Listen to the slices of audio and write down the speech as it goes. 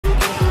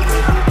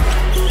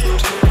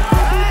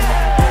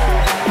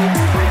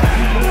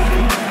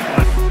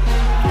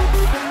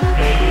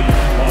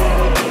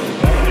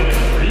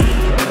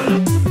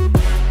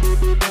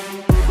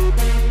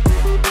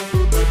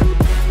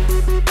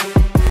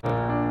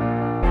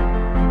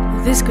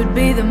This could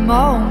be the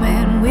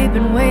moment we've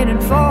been waiting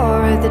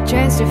for, the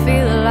chance to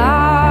feel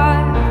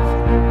alive.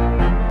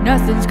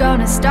 Nothing's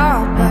gonna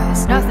stop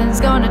us, nothing's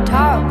gonna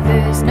top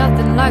this,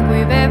 nothing like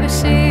we've ever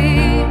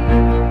seen.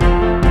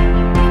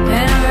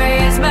 And I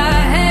raise my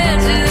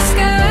hands to the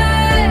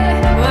sky,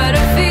 what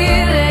a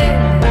feeling.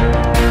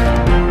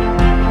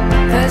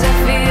 'Cause I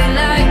feel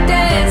like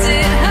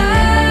dancing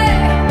high,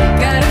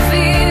 got a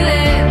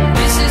feeling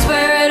this is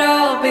where it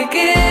all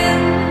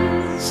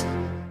begins.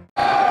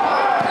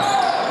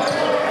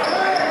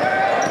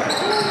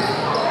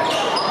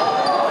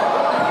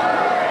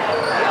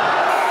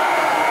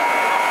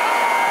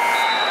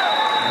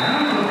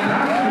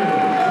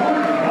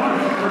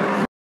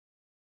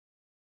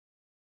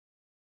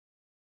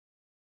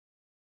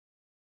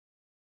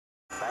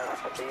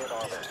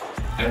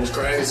 It was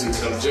crazy.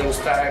 The gym was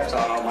packed.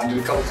 I did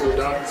a couple cool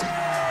dunks.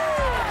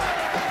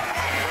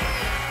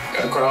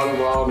 Got the crowd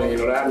involved, and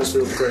the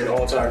atmosphere was great the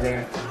whole entire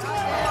game.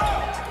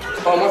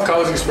 My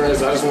college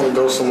experience, I just want to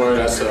go somewhere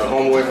that's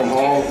home away from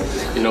home.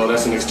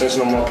 That's an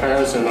extension of my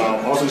parents, and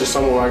also just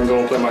somewhere where I can go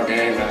and play my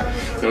game.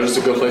 And just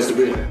a good place to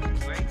be.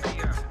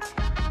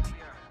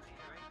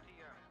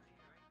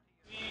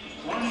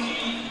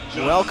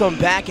 Welcome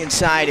back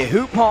inside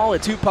Hoophall.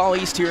 It's Hoophall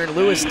East here in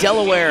Lewis,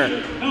 Delaware.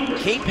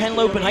 Cape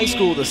Henlopen High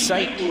School, the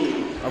site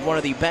of one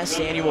of the best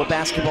annual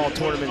basketball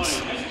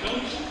tournaments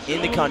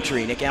in the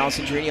country. Nick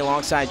Alessandrini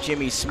alongside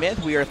Jimmy Smith.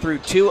 We are through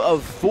 2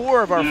 of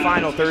 4 of our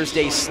final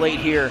Thursday slate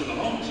here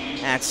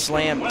at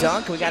Slam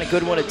Dunk. We got a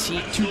good one of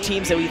 2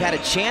 teams that we've had a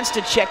chance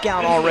to check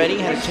out already.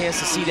 Had a chance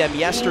to see them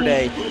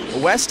yesterday.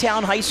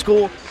 Westtown High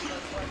School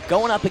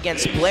going up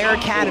against Blair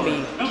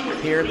Academy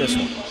here in this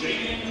one.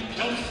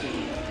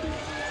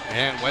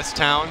 And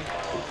Westtown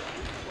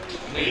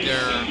lead their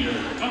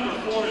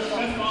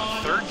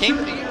 3rd game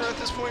of the year at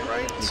this point,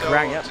 right? So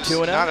correct, yep,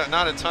 2-0.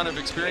 Not a ton of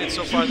experience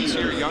so far this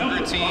year.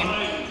 Younger team.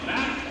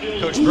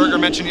 Coach Berger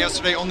mentioned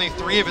yesterday only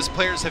 3 of his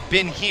players have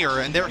been here,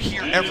 and they're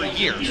here every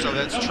year. So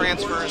that's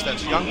transfers,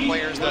 that's young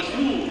players that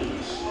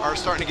are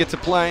starting to get to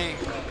play.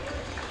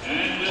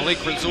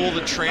 Malik Rasul,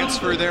 the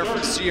transfer there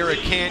from Sierra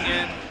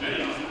Canyon.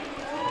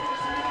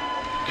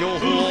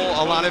 Hoophall,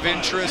 a lot of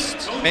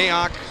interest.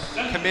 Mayock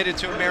committed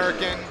to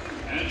American.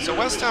 So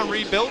Westtown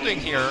rebuilding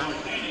here.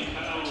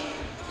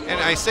 And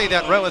I say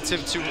that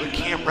relative to the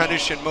Cam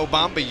Reddish and Mo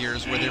Bamba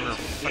years where they were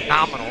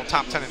phenomenal,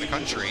 top 10 in the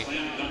country.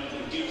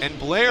 And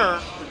Blair,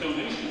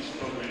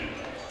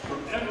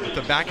 with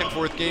the back and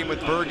forth game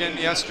with Bergen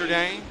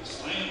yesterday.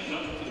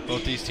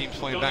 Both these teams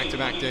playing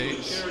back-to-back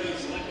days.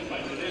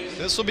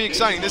 This will be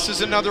exciting. This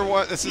is another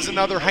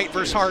height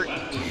versus heart.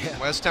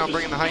 Westtown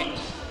bringing the height.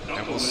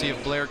 And we'll see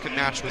if Blair can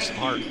match with some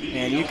heart.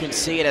 And you can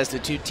see it as the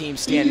 2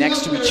 teams stand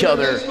next to each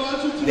other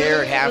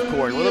there at half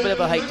court. A little bit of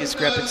a height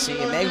discrepancy.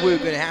 And Megwu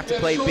going to have to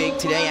play big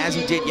today, as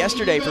he did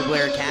yesterday for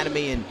Blair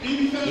Academy. And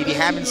if you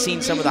haven't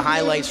seen some of the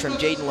highlights from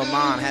Jayden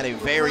Lamont, had a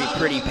very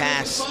pretty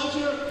pass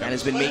that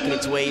has been making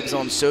its waves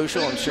on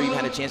social. I'm sure you've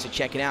had a chance to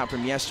check it out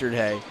from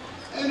yesterday.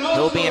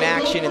 He'll be in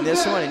action in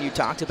this one. And you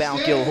talked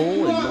about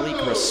Hoophall and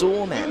Malik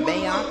Rasul, Matt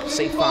Mayock,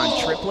 Safon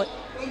Triplet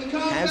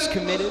has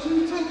committed.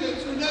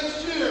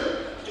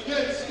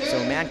 So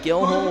Matt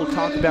Hoophall, we'll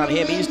talk about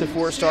him. He's the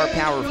 4-star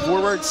power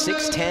forward,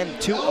 6'10",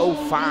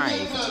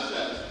 205.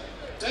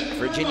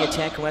 Virginia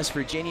Tech, West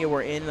Virginia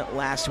were in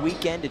last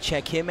weekend to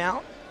check him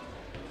out.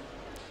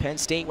 Penn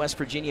State, West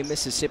Virginia,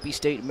 Mississippi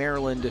State,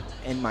 Maryland,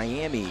 and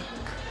Miami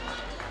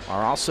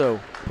are also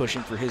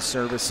pushing for his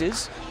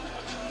services.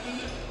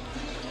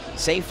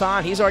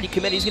 Safon, he's already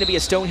committed. He's going to be a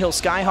Stonehill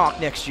Skyhawk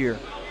next year.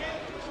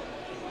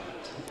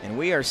 And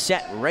we are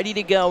set, ready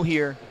to go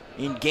here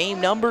in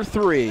game number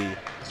 3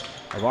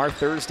 of our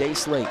Thursday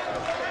slate.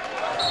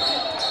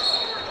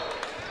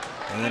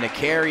 And then a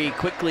carry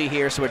quickly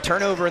here, so a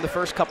turnover in the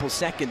first couple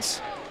seconds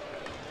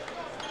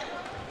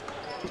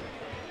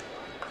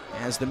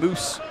as the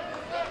Moose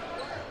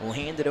will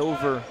hand it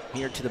over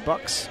here to the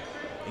Bucks.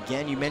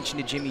 Again, you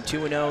mentioned it, Jimmy,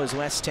 2-0 is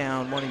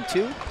Westtown,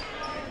 1-2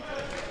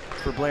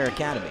 for Blair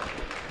Academy.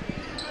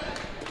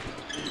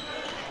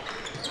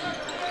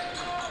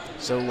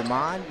 So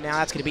Lamont, now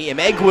that's going to be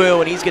Emegwu,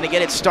 and he's going to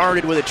get it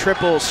started with a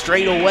triple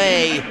straight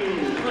away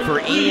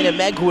for Ian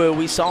Emegwu.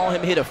 We saw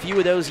him hit a few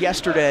of those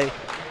yesterday.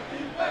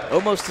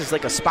 Almost as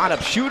like a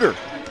spot-up shooter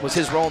was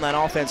his role in that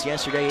offense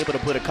yesterday, able to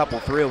put a couple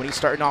through, and he's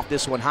starting off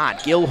this one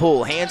hot.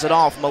 Hoophall hands it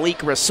off.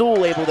 Malik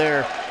Rasul able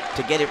there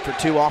to get it for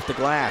 2 off the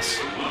glass.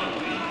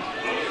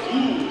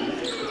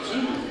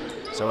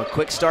 So a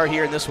quick start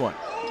here in this one.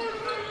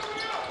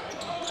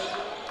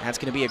 That's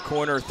going to be a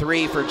corner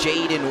 3 for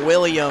Jayden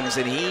Williams,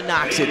 and he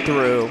knocks it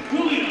through.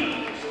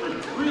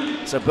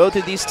 So both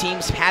of these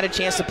teams had a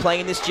chance to play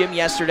in this gym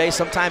yesterday.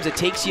 Sometimes it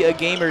takes you a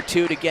game or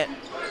 2 to get,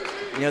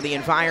 the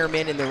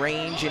environment and the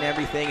range and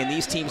everything, and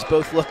these teams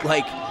both look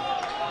like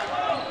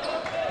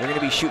they're going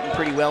to be shooting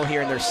pretty well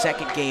here in their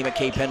 2nd game at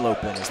Cape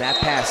Henlopen. As that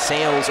pass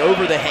sails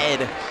over the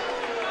head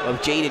of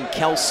Jaden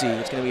Kelsey.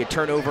 It's going to be a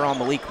turnover on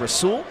Malik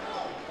Rasul.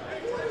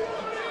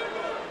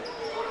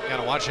 You got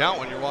to watch out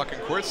when you're walking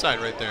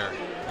courtside right there.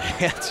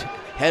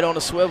 Head on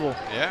a swivel.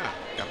 Yeah.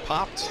 Got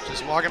popped,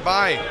 just walking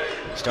by.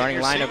 Starting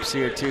lineups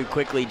here too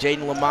quickly.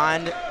 Jayden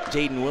Lamond,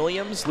 Jaden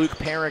Williams, Luke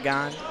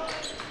Paragon,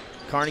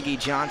 Carnegie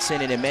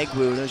Johnson, and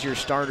Emegwu. Those are your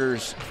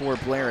starters for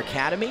Blair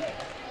Academy.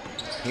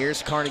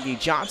 Here's Carnegie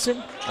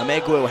Johnson.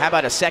 Emegwu, how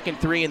about a second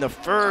three in the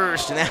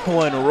first? And that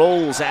one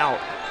rolls out.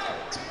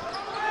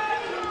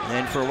 And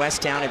then for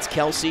Westtown, it's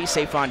Kelsey,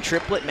 Safon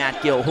Triplett, Matt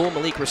Gilhull,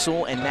 Malik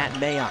Rasul, and Matt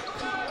Mayock.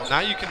 Well, now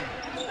you can,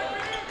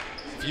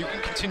 if you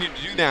can continue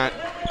to do that,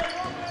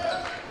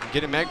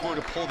 get Emegwu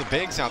to pull the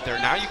bigs out there,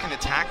 now you can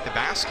attack the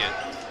basket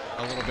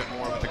a little bit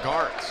more with the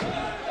guards.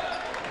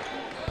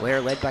 Blair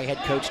led by head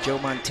coach Joe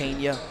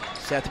Montaigne.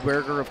 Seth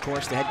Berger, of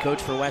course, the head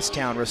coach for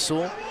Westtown.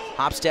 Rasul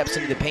hop steps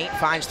into the paint,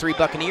 finds three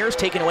Buccaneers,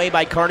 taken away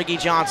by Carnegie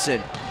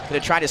Johnson.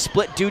 Gonna try to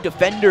split two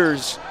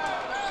defenders.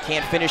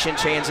 Can't finish in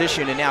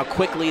transition, and now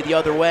quickly the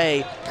other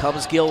way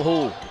comes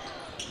Gilhull.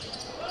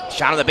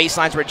 Shot on the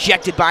baseline's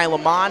rejected by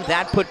Lamond.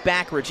 That put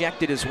back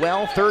rejected as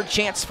well. Third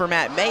chance for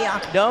Matt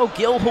Mayock. No,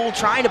 Gilhull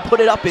trying to put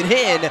it up and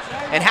in.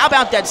 And how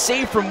about that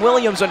save from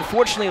Williams?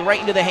 Unfortunately, right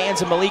into the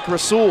hands of Malik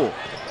Rasul.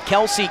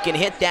 Kelsey can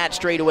hit that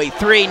straightaway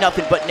three.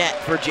 Nothing but net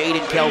for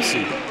Jayden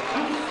Kelsey.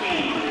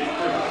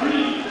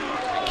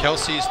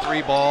 Kelsey's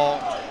three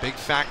ball, big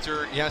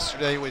factor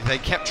yesterday. They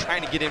kept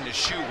trying to get him to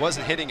shoot,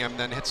 wasn't hitting him,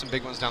 then hit some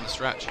big ones down the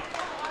stretch.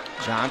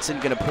 Johnson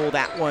gonna pull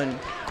that one.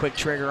 Quick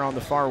trigger on the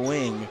far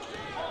wing.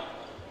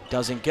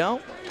 Doesn't go.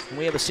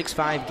 We have a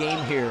 6-5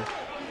 game here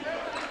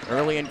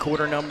early in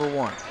quarter number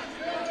one.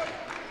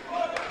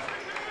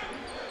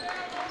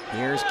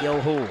 Here's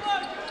Gilhull.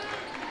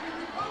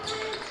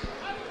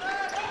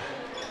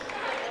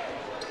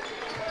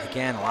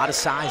 Again, a lot of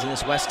size in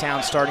this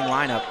Westtown starting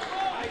lineup.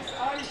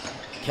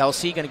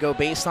 Kelsey gonna go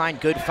baseline,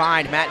 good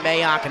find. Matt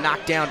Mayock, a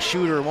knockdown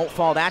shooter, won't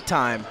fall that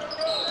time.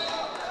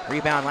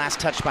 Rebound last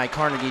touch by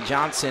Carnegie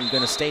Johnson,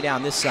 gonna stay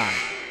down this side.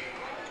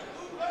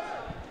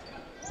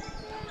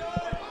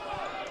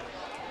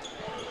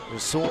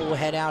 Rasul will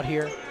head out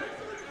here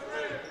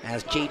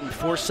as Jaden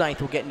Forsyth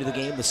will get into the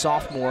game, the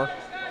sophomore.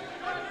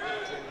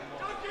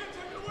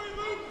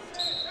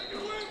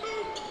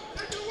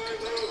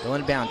 Go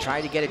inbound,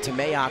 tried to get it to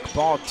Mayock,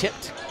 ball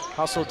tipped,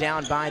 hustled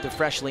down by the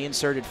freshly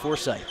inserted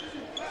Forsyth.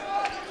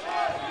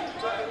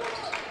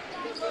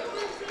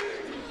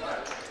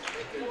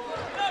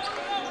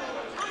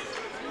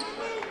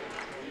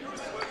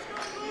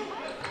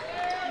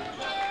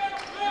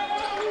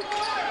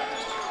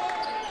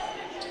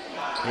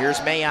 Here's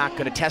Mayock,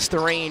 gonna test the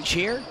range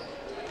here.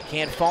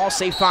 Can't fall,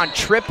 Safon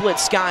Triplett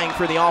skying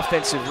for the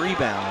offensive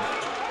rebound.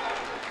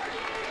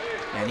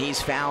 And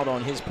he's fouled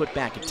on his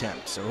putback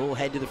attempt, so he'll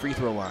head to the free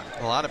throw line.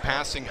 A lot of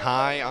passing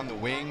high on the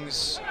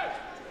wings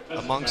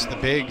amongst the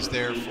bigs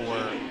there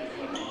for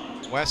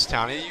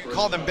Westtown. You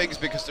call them bigs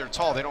because they're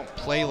tall. They don't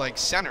play like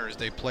centers.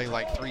 They play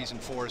like 3s and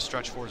 4s,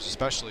 stretch 4s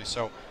especially.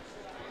 So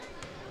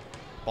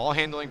ball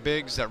handling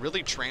bigs, that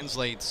really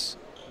translates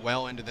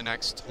well into the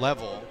next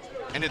level.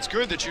 And it's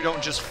good that you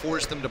don't just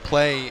force them to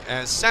play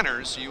as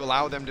centers. You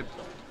allow them to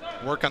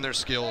work on their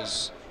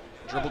skills,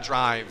 dribble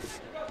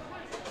drive,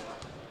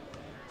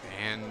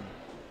 and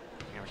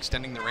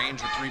extending the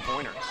range with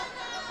three-pointers.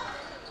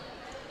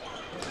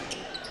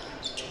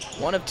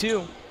 1 of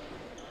 2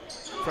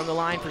 from the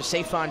line for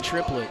Safon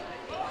Triplett.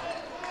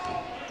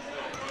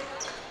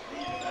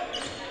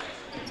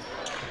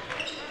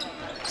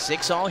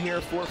 Six all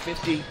here,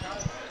 4:50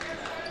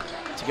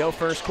 to go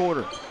first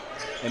quarter.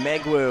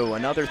 Emegwu,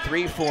 another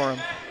three for him.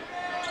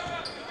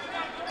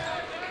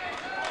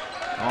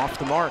 Off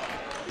the mark.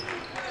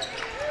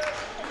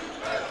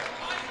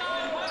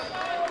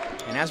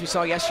 And as we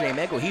saw yesterday,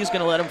 Emegwu, he's going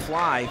to let him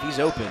fly if he's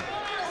open.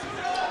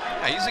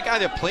 Yeah, he's a guy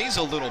that plays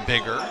a little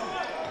bigger.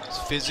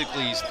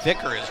 He's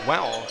thicker as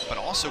well, but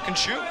also can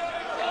shoot.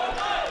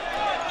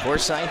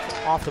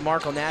 Forsyth off the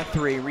mark on that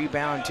three.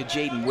 Rebound to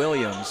Jaden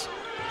Williams.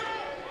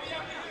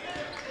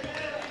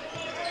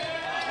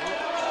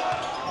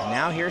 And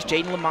now here's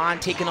Jayden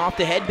Lamond taking off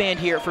the headband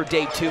here for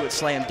day 2 at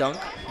Slam Dunk.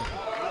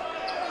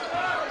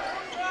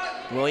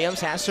 Williams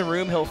has some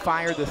room. He'll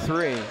fire the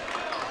three.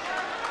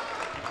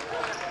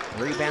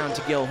 Rebound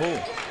to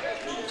Gilhull.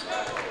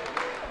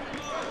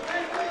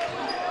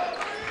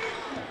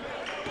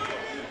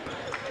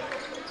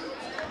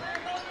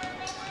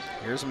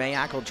 Here's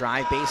Mayock, will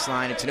drive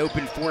baseline. It's an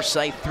open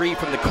Forsyth three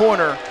from the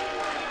corner.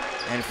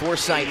 And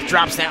Forsyth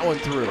drops that one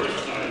through.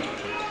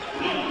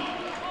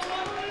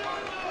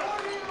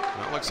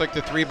 Well, it looks like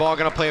the three ball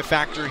going to play a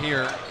factor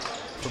here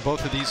for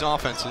both of these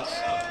offenses.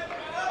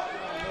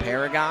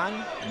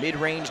 Paragon,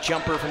 mid-range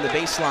jumper from the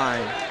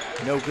baseline.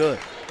 No good.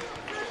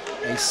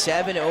 A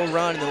 7-0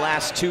 run in the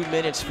last 2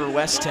 minutes for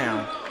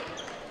Westtown.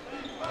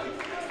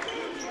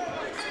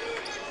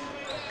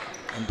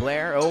 And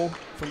Blair 0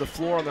 from the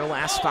floor on their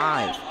last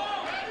 5.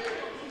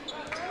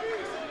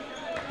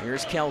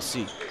 Here's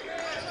Kelsey.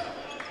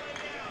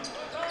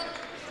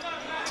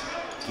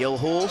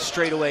 Gilhull,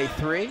 straightaway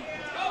three.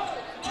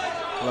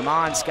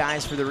 Lamond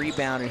skies for the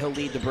rebound, and he'll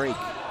lead the break.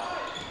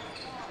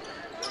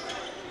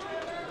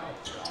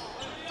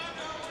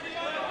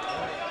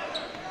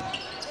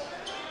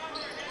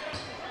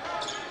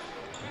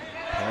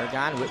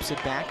 Aragon whips it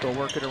back. They'll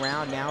work it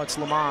around. Now it's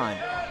Lamont.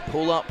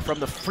 Pull up from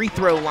the free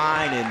throw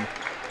line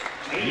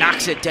and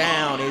knocks it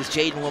down is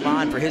Jayden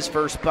Lamont for his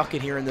first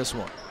bucket here in this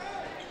one.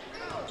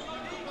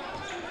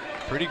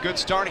 Pretty good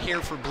start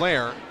here for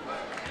Blair.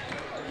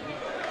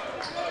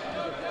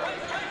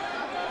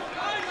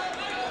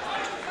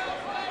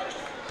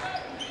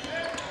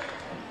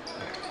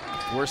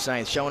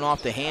 Forsyth showing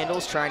off the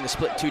handles, trying to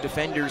split two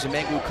defenders, and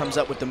Megu comes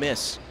up with the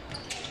miss.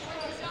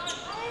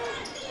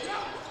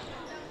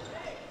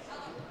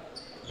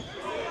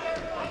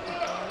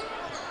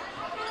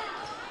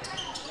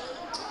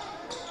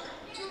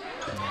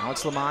 Now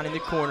it's Lamont in the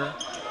corner.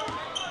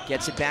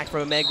 Gets it back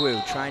from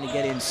Megu, trying to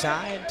get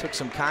inside. Took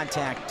some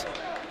contact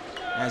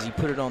as he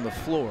put it on the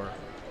floor.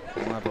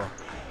 We'll have a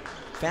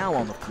foul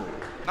on the floor.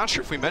 Not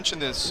sure if we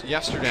mentioned this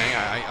yesterday.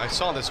 I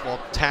saw this while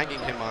tagging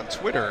him on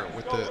Twitter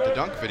with the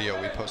dunk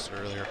video we posted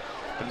earlier.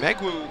 But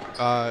Megu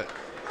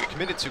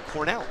committed to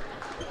Cornell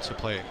to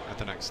play at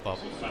the next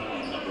level.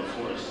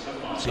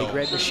 So, Big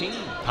Red Machine.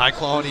 High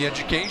quality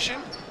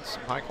education,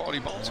 some high quality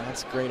balls.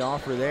 That's a great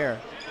offer there.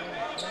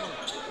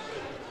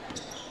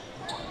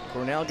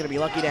 Cornell going to be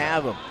lucky to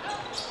have him.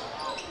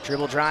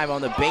 Dribble drive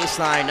on the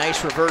baseline.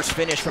 Nice reverse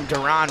finish from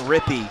Darren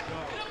Rippey.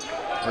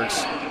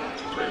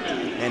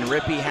 And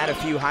Rippey had a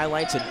few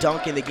highlights, a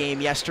dunk in the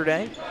game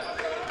yesterday.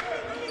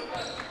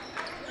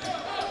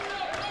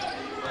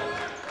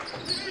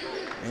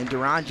 And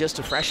Darren just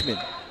a freshman.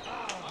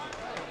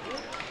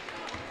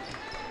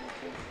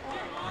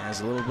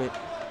 Has a little bit,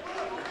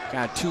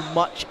 got too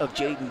much of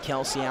Jaden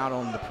Kelsey out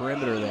on the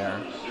perimeter there.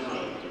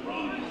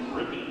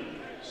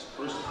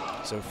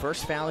 So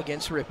first foul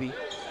against Rippey.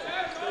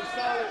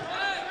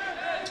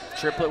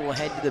 Triplett will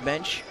head to the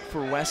bench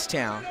for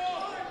Westtown.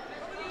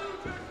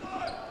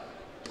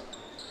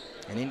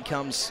 And in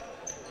comes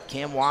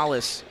Cam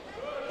Wallace,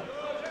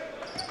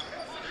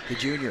 the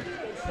junior.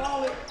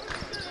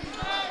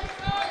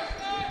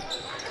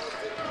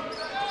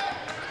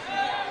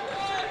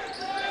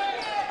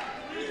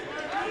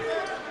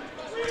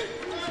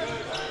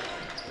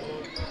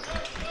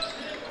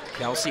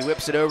 Kelsey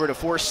whips it over to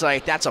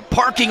Forsyth. That's a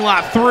parking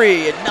lot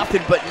three, and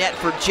nothing but net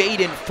for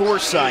Jayden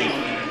Forsyth.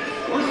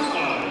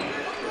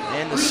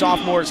 And the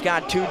sophomore's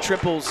got two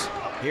triples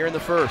here in the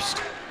first.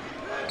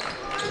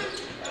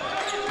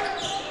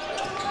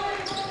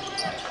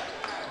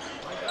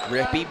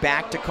 Rippey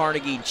back to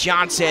Carnegie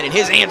Johnson, and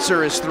his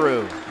answer is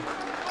through.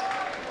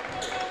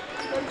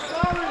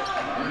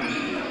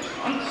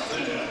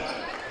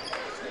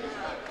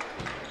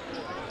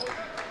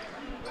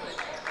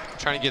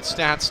 Trying to get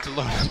stats to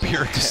load up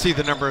here to see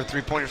the number of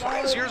three-pointers.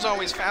 Why is yours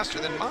always faster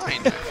than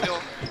mine? I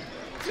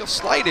feel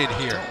slighted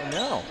here.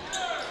 No.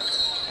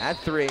 At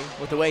three,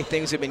 with the way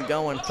things have been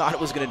going, thought it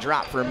was going to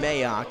drop for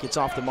Mayock. It's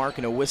off the mark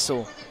and a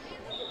whistle.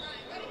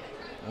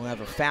 We'll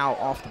have a foul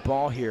off the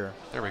ball here.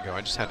 There we go.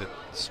 I just had to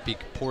speak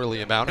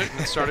poorly about it,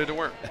 and it started to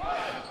work.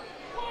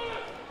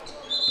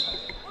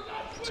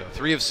 So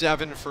 3 of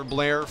 7 for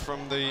Blair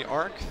from the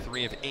arc,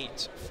 3 of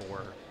 8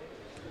 for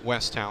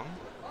Westtown.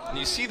 And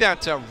you see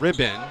that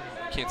ribbon.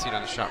 You can't see it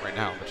on the shot right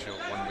now, but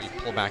when we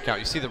pull back out,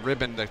 you see the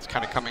ribbon that's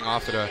kind of coming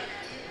off at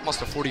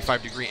almost a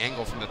 45-degree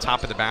angle from the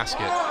top of the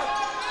basket.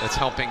 That's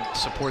helping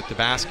support the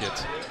basket.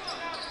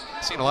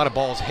 I've seen a lot of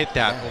balls hit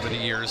that over the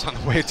years on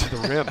the way to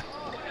the rim.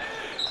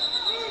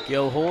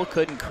 Gilhull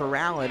couldn't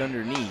corral it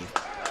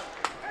underneath.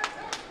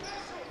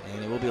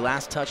 And it will be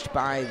last touched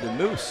by the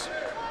Moose.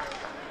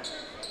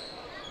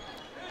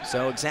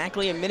 So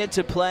exactly a minute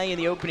to play in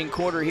the opening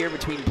quarter here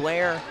between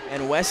Blair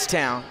and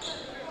Westtown.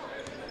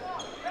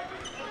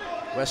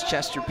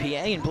 Westchester, PA,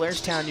 and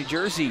Blairstown, New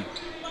Jersey.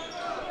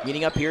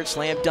 Meeting up here at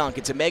Slam Dunk.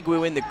 It's a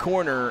Megwu in the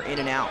corner, in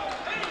and out.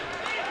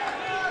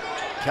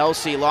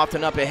 Kelsey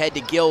lofting up ahead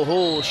to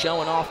Gilhull,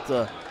 showing off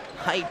the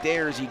height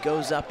there as he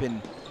goes up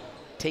and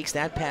takes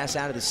that pass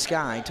out of the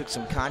sky. Took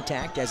some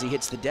contact as he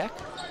hits the deck.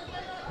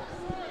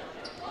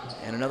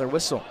 And another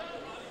whistle.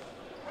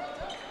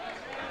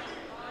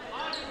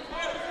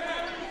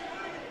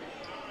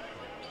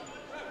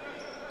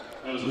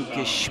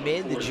 Lucas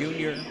Schmid, the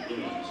junior,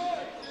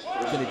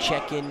 going to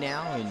check in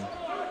now and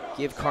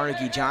give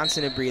Carnegie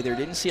Johnson a breather.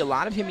 Didn't see a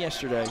lot of him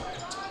yesterday.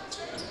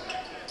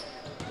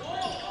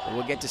 But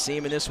we'll get to see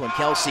him in this one.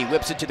 Kelsey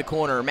whips it to the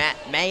corner. Matt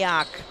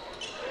Mayock,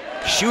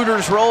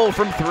 shooter's roll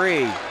from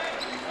three.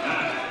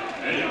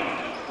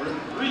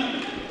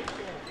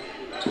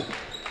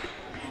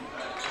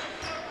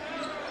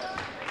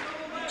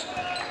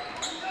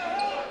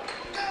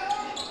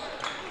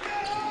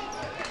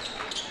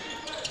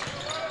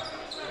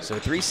 So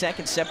 3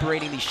 seconds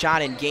separating the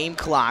shot and game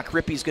clock.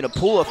 Rippey's going to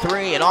pull a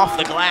three and off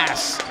the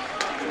glass.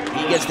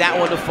 He gets that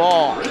one to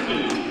fall.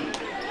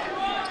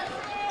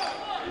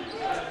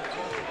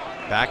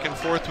 Back and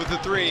forth with the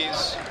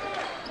threes.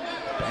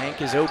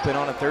 Bank is open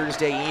on a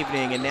Thursday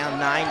evening, and now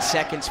 9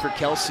 seconds for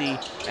Kelsey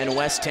and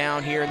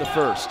Westtown here in the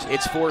first.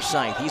 It's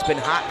Forsyth. He's been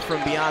hot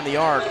from beyond the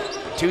arc.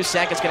 2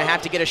 seconds, going to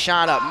have to get a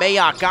shot up.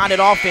 Mayock got it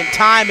off in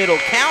time. It'll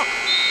count,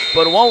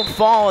 but it won't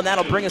fall, and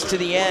that'll bring us to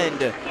the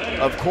end.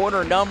 of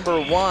quarter number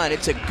 1.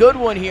 It's a good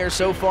one here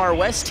so far.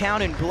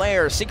 Westtown and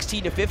Blair,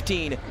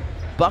 16-15.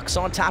 Bucks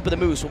on top of the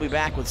Moose. We'll be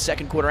back with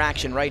second quarter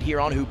action right here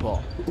on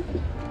Hoophall.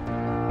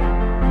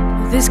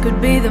 This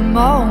could be the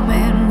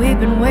moment we've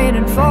been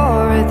waiting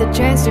for, the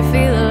chance to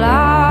feel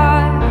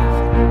alive.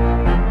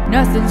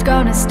 Nothing's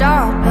gonna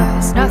stop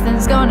us,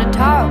 nothing's gonna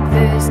top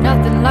this,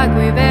 nothing like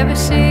we've ever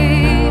seen.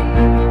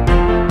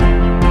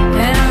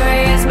 And I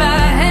raise my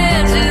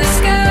hands to the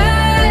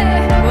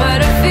sky,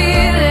 what a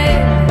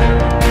feeling.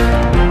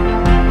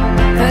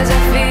 'Cause I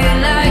feel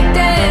like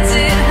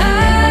dancing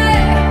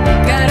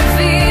high, got a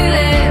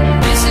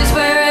feeling this is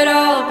where it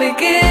all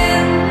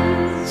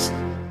begins.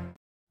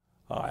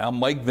 Hi, I'm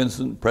Mike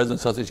Vincent, President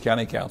of Sussex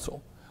County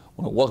Council.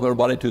 I want to welcome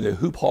everybody to the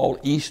Hoophall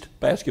East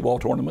Basketball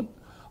Tournament,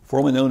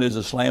 formerly known as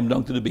the Slam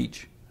Dunk to the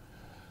Beach.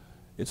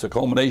 It's a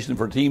culmination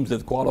for teams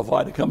that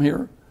qualify to come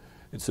here.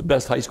 It's the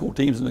best high school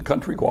teams in the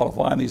country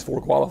qualifying these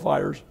 4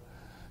 qualifiers.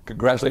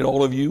 Congratulate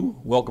all of you,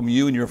 welcome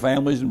you and your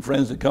families and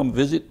friends that come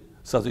visit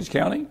Sussex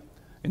County.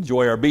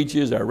 Enjoy our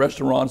beaches, our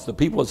restaurants, the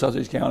people of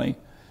Sussex County,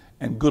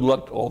 and good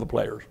luck to all the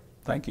players.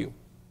 Thank you.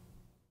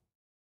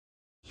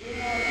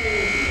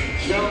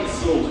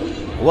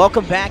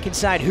 Welcome back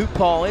inside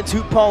Hoophall. It's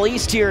Hoophall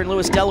East here in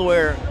Lewis,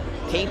 Delaware.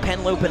 Cape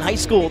Henlopen High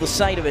School, the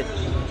site of it.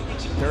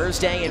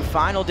 Thursday and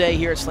final day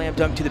here at Slam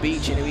Dunk to the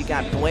Beach. And we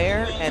got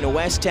Blair and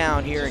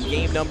Westtown here in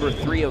game number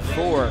 3 of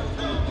 4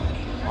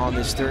 on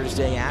this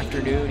Thursday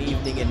afternoon,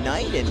 evening, and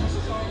night. And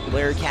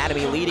Blair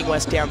Academy leading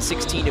Westtown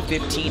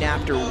 16-15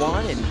 after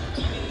 1. And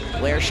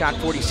Blair shot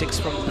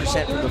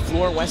 46% from the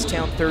floor,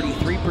 Westtown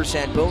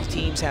 33%. Both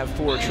teams have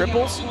 4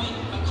 triples.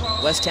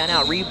 Westtown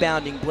out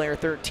rebounding Blair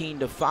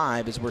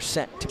 13-5 as we're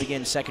set to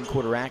begin second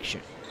quarter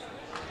action.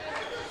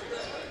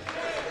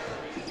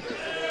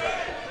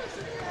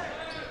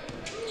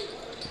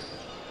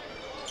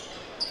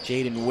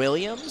 Jayden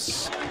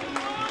Williams,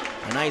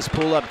 a nice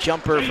pull-up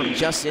jumper from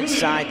just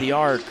inside the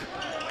arc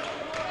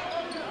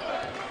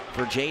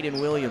for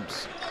Jayden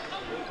Williams.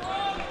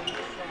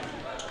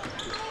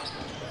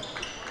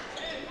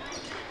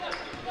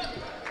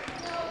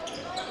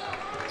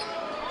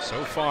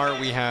 So far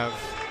we have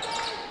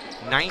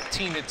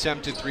 19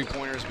 attempted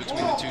three-pointers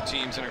between the 2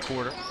 teams in a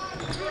quarter.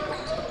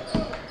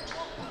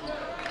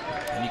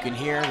 And you can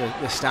hear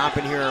the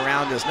stomping here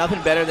around us.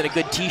 Nothing better than a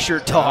good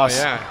t-shirt toss.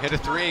 Oh yeah, hit a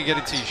 3, get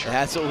a t-shirt.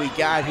 That's what we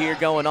got here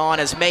going on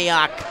as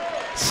Mayock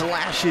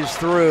slashes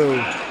through.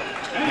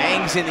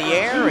 Hangs in the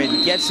air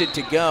and gets it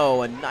to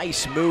go. A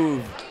nice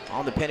move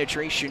on the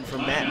penetration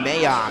from Matt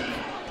Mayock.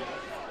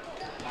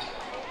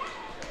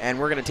 And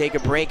we're going to take a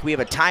break. We have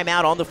a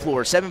timeout on the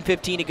floor.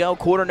 7:15 to go,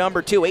 quarter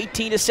number 2,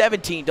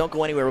 18-17. Don't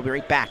go anywhere. We'll be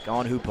right back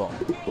on Hoophall.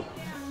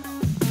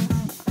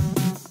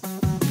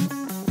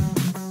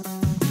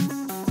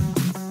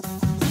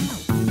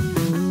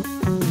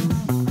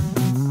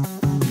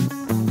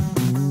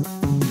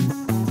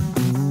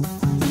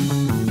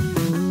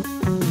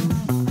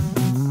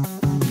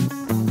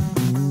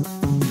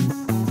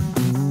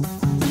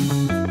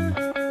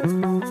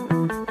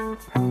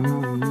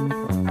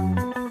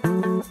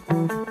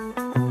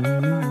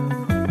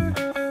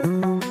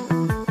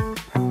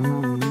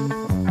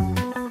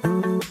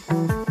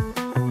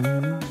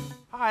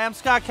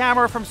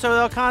 Camera from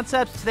Sodell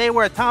Concepts. Today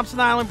we're at Thompson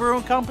Island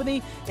Brewing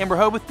Company in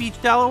Rehoboth Beach,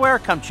 Delaware.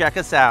 Come check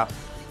us out.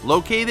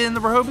 Located in the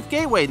Rehoboth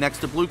Gateway next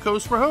to Blue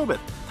Coast Rehoboth,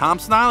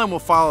 Thompson Island will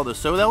follow the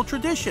Sodell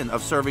tradition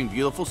of serving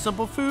beautiful,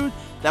 simple food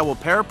that will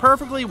pair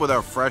perfectly with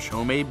our fresh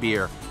homemade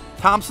beer.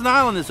 Thompson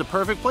Island is the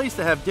perfect place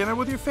to have dinner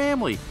with your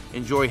family,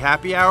 enjoy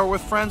happy hour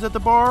with friends at the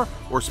bar,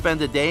 or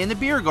spend a day in the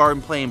beer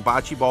garden playing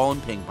bocce ball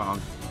and ping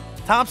pong.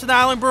 Thompson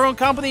Island Brewing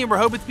Company in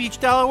Rehoboth Beach,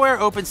 Delaware,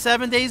 open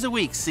 7 days a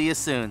week. See you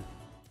soon.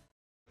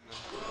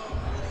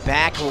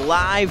 Back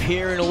live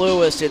here in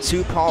Lewis. It's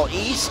Hoophall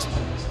East.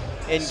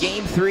 In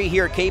game 3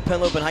 here at Cape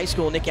Henlopen High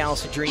School, Nick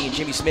Alcindrini and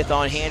Jimmy Smith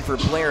on hand for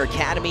Blair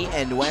Academy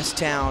and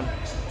Westtown.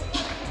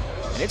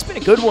 And it's been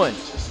a good one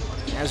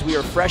as we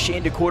are fresh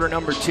into quarter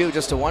number 2.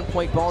 Just a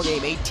 1-point ball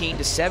game,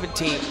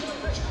 18-17,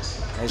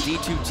 as these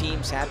 2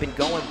 teams have been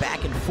going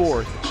back and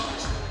forth.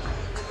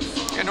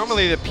 And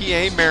normally the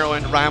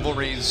PA-Maryland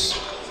rivalries,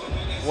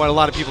 what a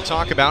lot of people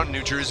talk about in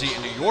New Jersey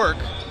and New York.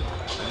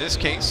 In this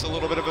case, a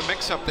little bit of a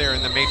mix-up there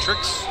in the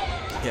matrix.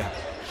 Yeah.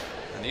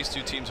 And these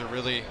 2 teams are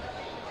really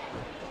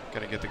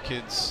got to get the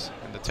kids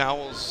and the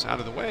towels out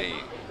of the way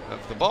of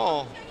the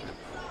ball.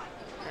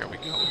 There we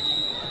go.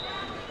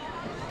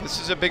 This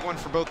is a big one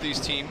for both these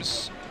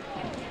teams.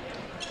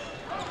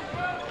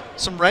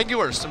 Some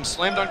regulars, some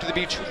Slam Dunk to the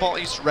Beach Hoophall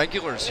East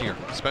regulars here,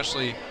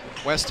 especially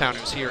Westtown,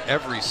 who's here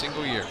every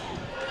single year.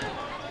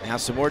 Now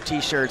some more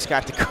t-shirts,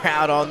 got the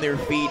crowd on their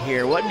feet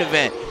here. What an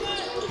event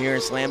here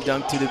in Slam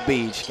Dunk to the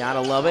Beach. Gotta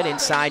love it.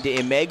 Inside to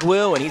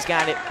Imegwu, and he's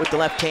got it with the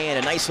left hand.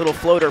 A nice little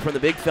floater from the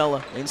big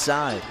fella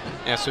inside.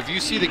 Yeah, so if you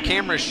see the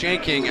camera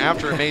shaking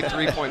after a made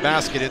 3-point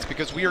basket, it's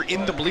because we are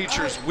in the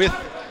bleachers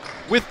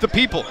with the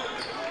people.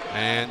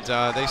 And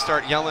they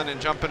start yelling and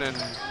jumping, and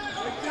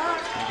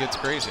it gets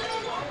crazy.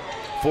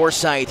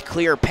 Forsyth,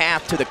 clear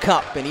path to the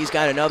cup, and he's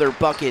got another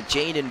bucket.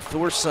 Jayden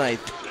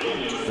Forsyth,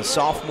 the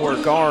sophomore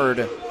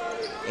guard,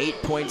 8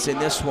 points in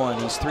this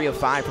one. He's 3 of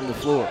 5 from the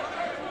floor.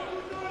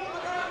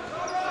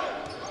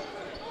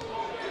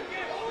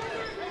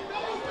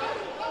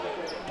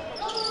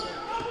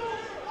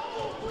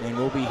 And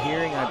we'll be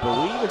hearing, I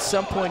believe, at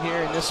some point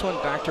here in this one,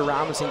 Dr.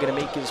 Robinson going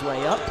to make his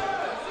way up.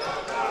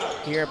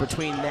 Here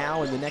between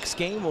now and the next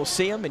game, we'll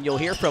see him and you'll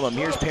hear from him.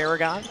 Here's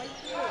Paragon,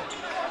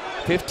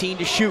 15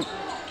 to shoot.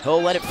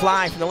 He'll let it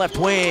fly from the left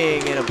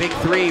wing, and a big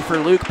 3 for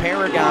Luke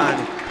Paragon.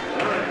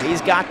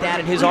 He's got that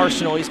in his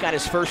arsenal. He's got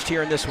his first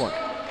here in this one.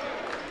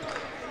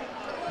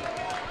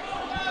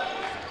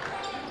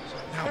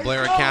 Now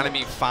Blair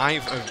Academy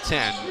 5 of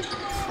 10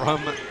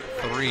 from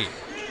 3.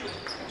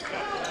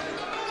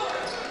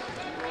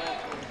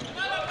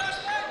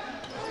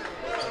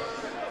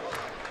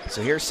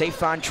 So here's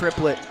Safon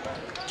triplet.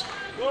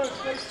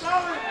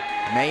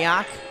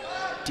 Mayock,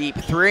 deep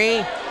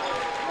 3.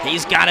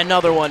 He's got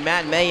another one,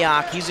 Matt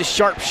Mayock. He's a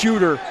sharp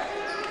shooter.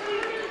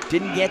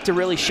 Didn't get to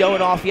really show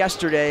it off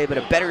yesterday, but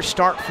a better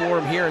start for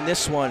him here in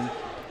this one.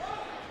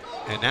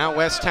 And now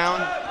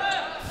Westtown,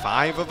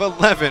 5 of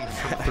 11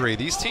 from 3.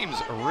 These teams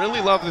really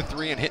love the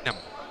 3 and hitting them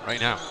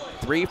right now.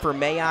 3 for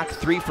Mayock,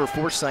 3 for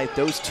Forsyth.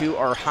 Those two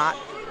are hot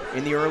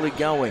in the early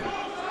going.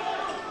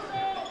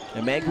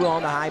 And Megwill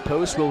on the high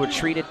post will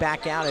retreat it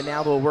back out, and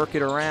now they'll work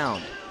it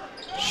around.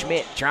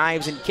 Schmidt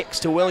drives and kicks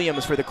to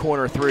Williams for the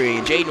corner 3.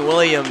 Jayden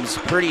Williams,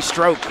 pretty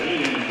stroke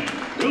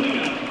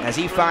as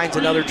he finds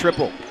another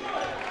triple.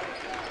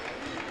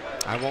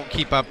 I won't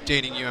keep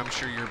updating you. I'm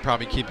sure you're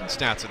probably keeping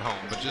stats at home,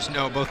 but just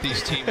know both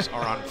these teams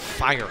are on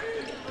fire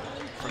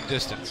from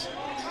distance.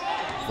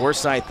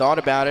 Forsyth thought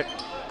about it.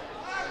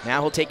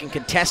 Now he'll take a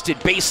contested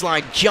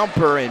baseline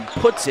jumper and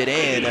puts it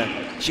in.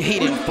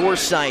 Jayden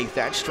Forsyth,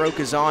 that stroke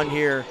is on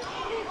here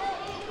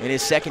in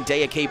his second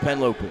day at Cape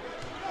Henlopen.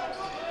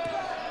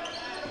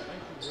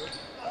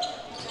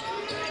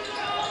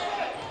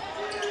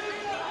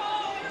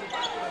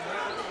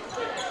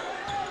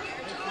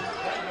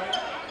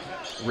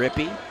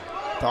 Rippey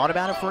thought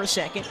about it for a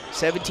second.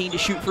 17 to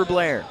shoot for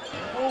Blair.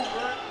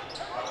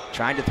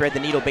 Trying to thread the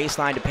needle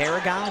baseline to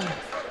Paragon.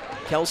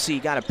 Kelsey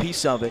got a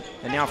piece of it,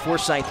 and now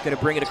Forsyth going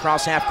to bring it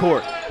across half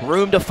court.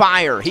 Room to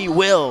fire. He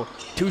will.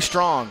 Too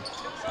strong.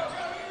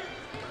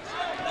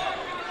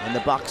 And the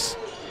Bucks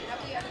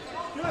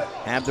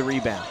have the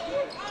rebound.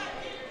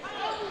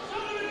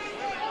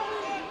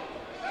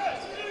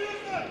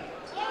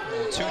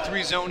 A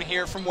 2-3 zone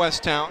here from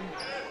Westtown.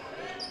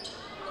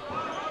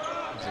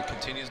 As it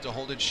continues to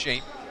hold its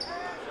shape.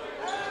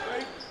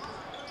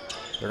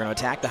 They're going to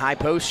attack the high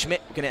post.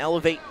 Schmidt going to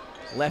elevate.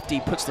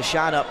 Lefty puts the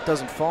shot up,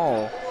 doesn't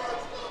fall.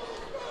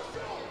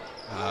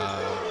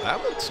 That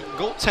looks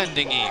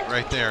goaltending-y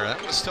right there.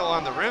 That was still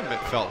on the rim,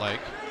 it felt like.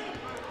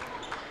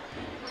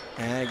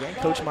 And again,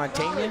 Coach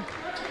Montaigne,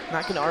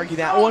 not going to argue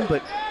that one,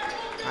 but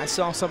I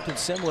saw something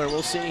similar.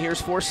 We'll see.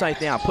 Here's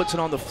Forsyth now, puts it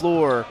on the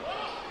floor.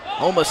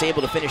 Almost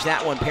able to finish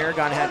that one.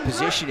 Paragon had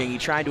positioning. He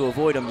tried to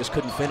avoid him, just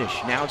couldn't finish.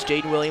 Now it's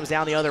Jayden Williams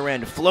down the other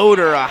end.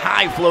 Floater, a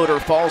high floater,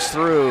 falls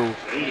through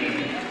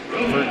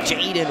for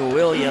Jayden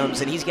Williams,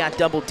 and he's got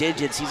double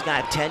digits. He's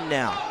got 10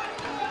 now.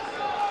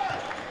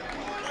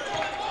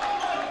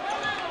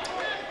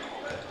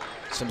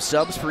 Some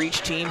subs for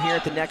each team here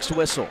at the next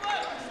whistle.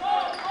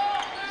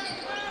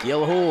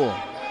 Gilhool,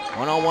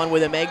 one-on-one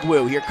with a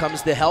Megwu. Here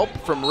comes the help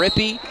from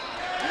Rippey.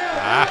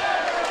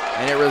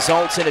 And it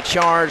results in a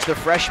charge. The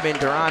freshman,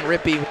 Darren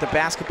Rippey, with the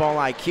basketball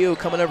IQ,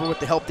 coming over with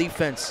the help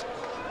defense.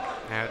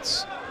 Yeah,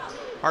 it's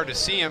hard to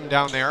see him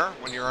down there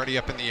when you're already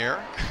up in the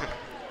air.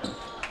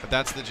 But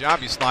that's the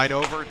job. You slide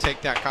over,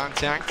 take that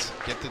contact,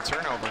 get the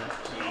turnover.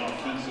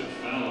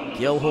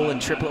 Gilhool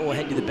and Triplett will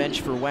head to the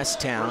bench for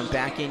Westtown.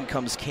 Back in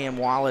comes Cam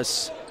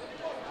Wallace,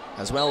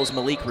 as well as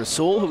Malik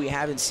Rasul, who we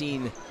haven't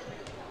seen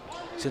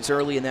since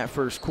early in that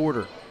first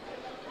quarter.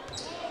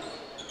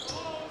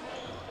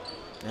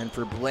 And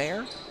for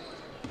Blair,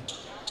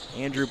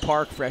 Andrew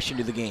Park fresh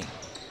into the game.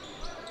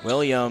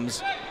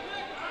 Williams,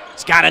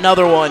 he's got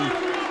another one.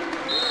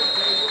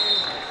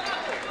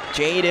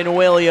 Jayden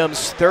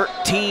Williams,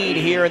 13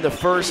 here in the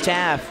first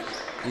half.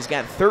 He's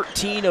got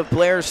 13 of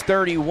Blair's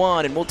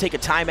 31, and we'll take a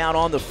timeout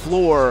on the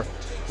floor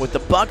with the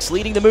Bucks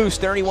leading the Moose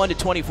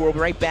 31-24. We'll be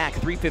right back,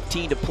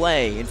 3:15 to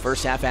play in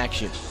first half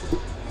action.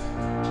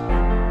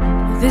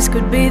 This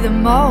could be the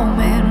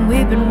moment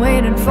we've been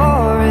waiting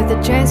for,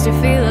 the chance to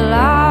feel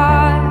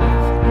alive.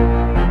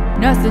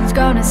 Nothing's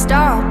gonna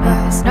stop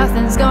us,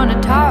 nothing's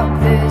gonna top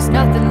this,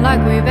 nothing like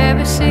we've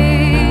ever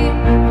seen.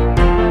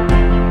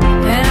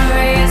 And I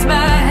raise my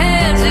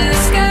hands to the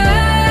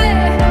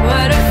sky,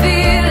 what a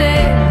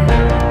feeling.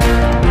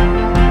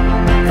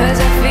 'Cause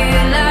I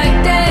feel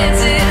like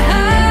dancing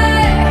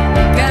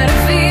high, got a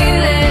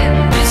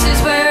feeling this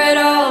is where it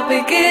all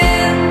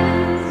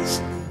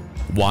begins.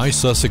 Why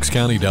Sussex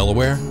County,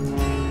 Delaware?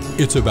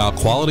 It's about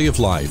quality of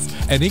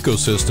life, an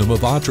ecosystem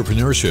of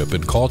entrepreneurship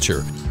and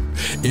culture.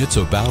 It's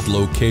about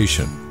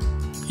location.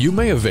 You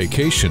may have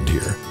vacationed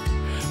here,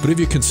 but have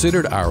you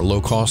considered our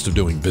low cost of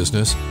doing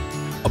business?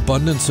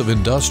 abundance of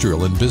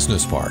industrial and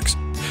business parks,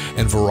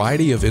 and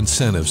variety of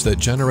incentives that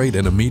generate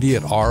an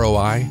immediate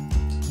ROI?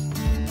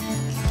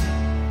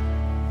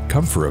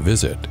 Come for a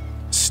visit.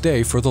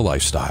 Stay for the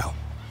lifestyle.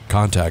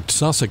 Contact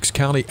Sussex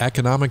County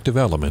Economic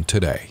Development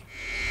today.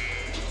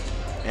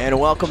 And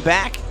welcome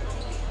back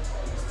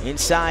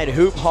inside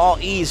Hoophall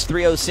East.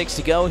 3:06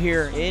 to go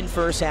here in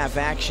first half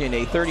action.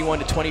 A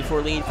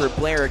 31-24 lead for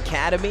Blair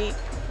Academy.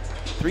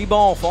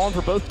 3-ball falling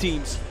for both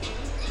teams.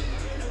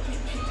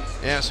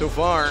 Yeah, so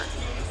far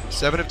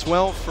 7 of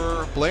 12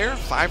 for Blair,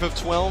 5 of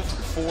 12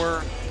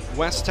 for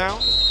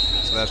Westtown.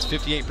 So that's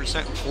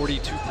 58% and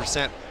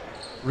 42%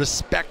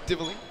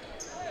 respectively.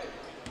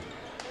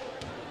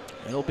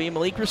 It'll be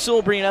Malik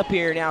Rasul bringing up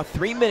here now.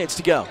 3 minutes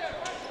to go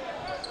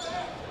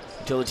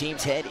until the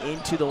teams head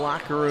into the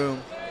locker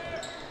room.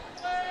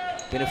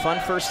 Been a fun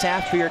first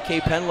half for your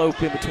Cape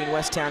Henlopen between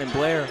Westtown and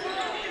Blair.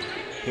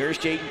 Here's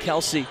Jayden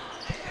Kelsey.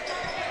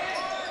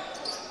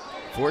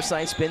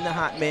 Forsythe's been the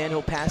hot man.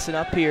 He'll pass it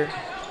up here.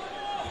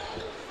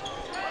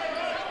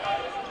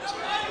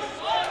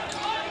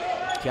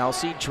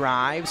 Kelsey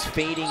drives,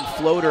 fading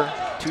floater.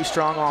 Too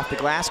strong off the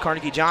glass.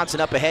 Carnegie Johnson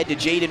up ahead to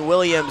Jayden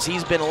Williams.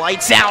 He's been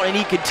lights out, and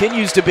he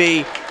continues to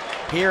be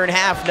here in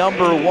half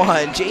number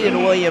 1.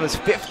 Jayden Williams,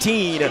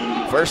 15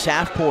 first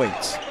half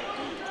points.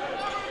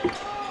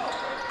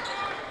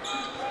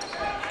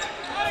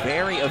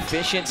 Very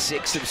efficient,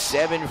 6 of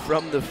 7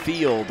 from the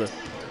field.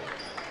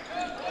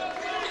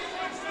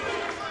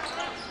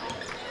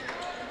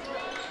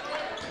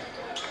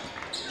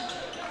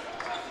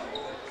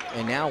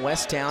 And now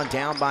Westtown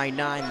down by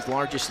 9, his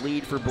largest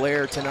lead for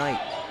Blair tonight.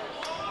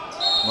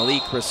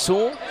 Malik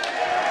Rasul,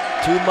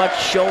 too much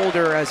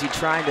shoulder as he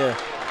tried to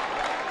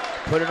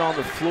put it on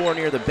the floor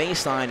near the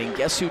baseline, and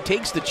guess who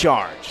takes the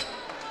charge?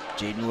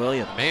 Jayden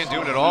Williams. Man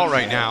doing it all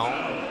right now.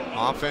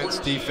 Offense,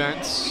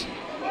 defense.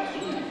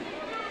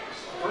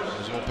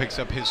 Rasul picks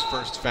up his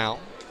first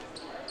foul.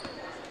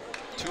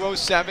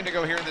 2:07 to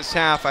go here in this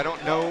half. I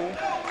don't know.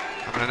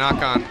 I'm going to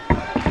knock on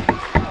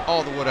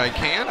all the wood I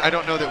can. I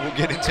don't know that we'll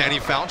get into any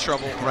foul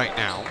trouble right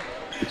now.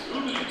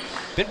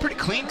 Been pretty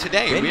clean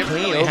today. Been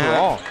clean really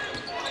overall.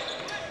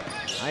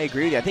 I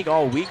agree with you. I think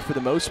all week for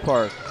the most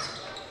part.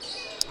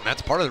 And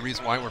that's part of the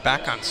reason why we're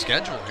back on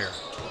schedule here.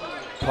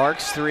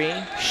 Parks 3,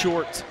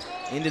 short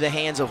into the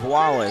hands of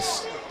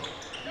Wallace.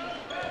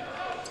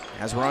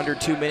 As we're under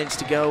 2 minutes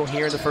to go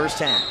here in the first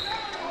half.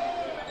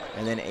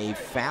 And then a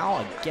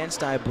foul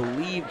against, I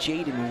believe,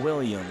 Jayden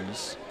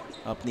Williams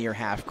up near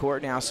half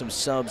court. Now some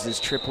subs as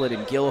Triplett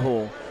and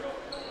Gilhole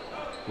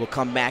will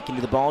come back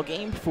into the ball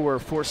game for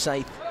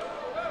Forsythe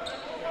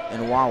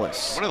and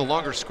Wallace. One of the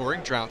longer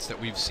scoring droughts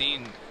that we've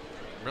seen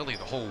really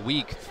the whole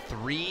week.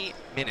 3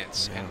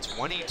 minutes and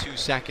 22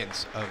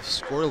 seconds of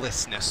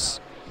scorelessness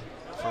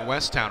for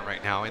Westtown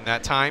right now. In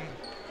that time,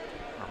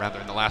 or rather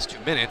in the last 2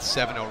 minutes,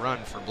 7-0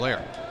 run for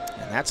Blair.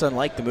 And that's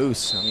unlike the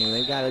Moose. I mean,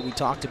 they've got, we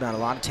talked about a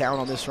lot of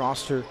talent on this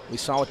roster. We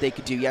saw what they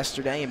could do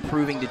yesterday,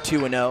 improving to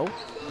 2-0.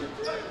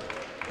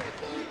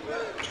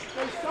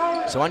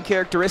 So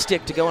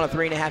uncharacteristic to go on a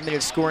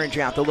 3.5-minute scoring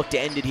drought. They'll look to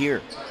end it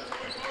here.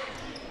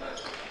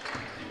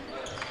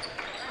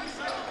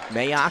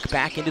 Mayock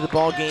back into the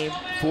ball game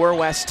for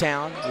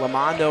Westtown.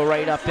 Lamondo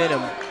right up in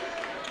him.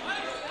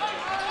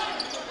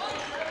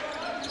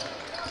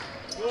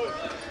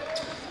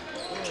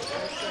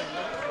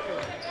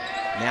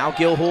 Now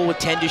Gilhole with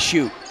 10 to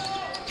shoot.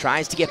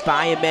 Tries to get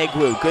by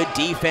Emegwu. Good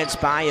defense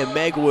by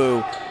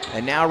Emegwu.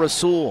 And now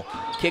Rasul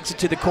kicks it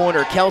to the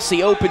corner.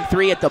 Kelsey open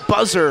 3 at the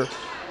buzzer.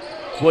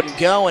 Wouldn't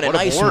go, and a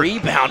nice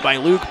rebound by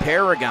Luke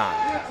Paragon.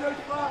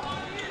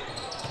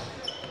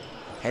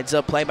 Heads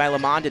up play by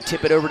Lamont to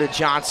tip it over to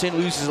Johnson.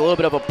 Loses a little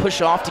bit of a push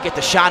off to get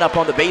the shot up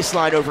on the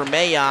baseline over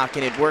Mayock,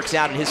 and it works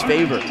out in his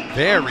favor.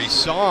 Very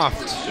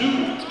soft.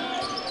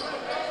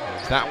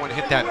 That one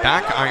hit that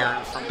back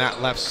iron from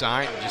that left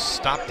side and just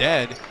stopped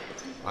dead.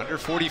 Under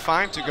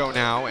 45 to go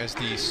now as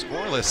the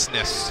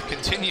scorelessness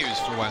continues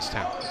for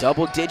Westtown.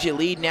 Double-digit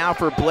lead now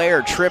for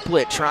Blair.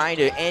 Triplett trying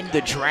to end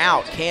the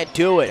drought. Can't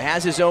do it.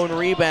 Has his own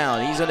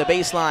rebound. He's on the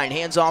baseline.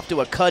 Hands off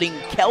to a cutting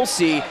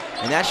Kelsey,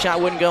 and that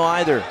shot wouldn't go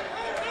either.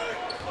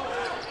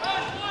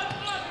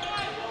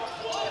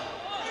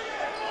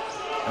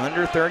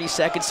 Under 30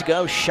 seconds to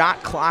go.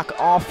 Shot clock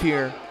off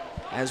here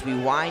as we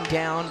wind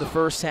down the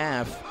first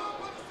half.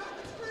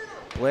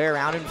 Blair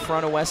out in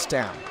front of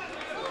Westtown.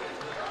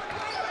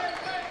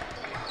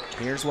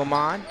 Here's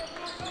Lamont.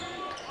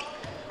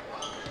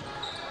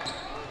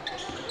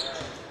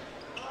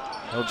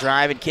 He'll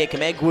drive and kick.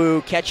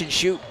 Emegwu, catch and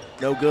shoot.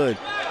 No good.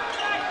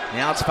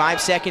 Now it's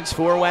 5 seconds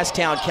for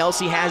Westtown.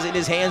 Kelsey has it in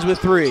his hands with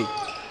 3.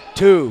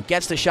 2,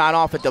 gets the shot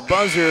off at the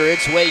buzzer.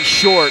 It's way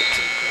short.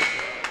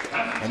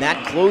 And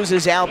that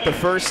closes out the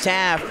first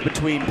half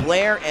between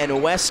Blair and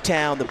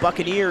Westtown. The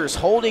Buccaneers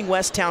holding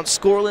Westtown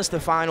scoreless the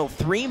final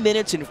 3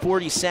 minutes and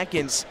 40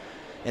 seconds.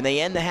 And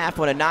they end the half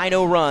on a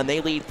 9-0 run. They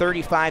lead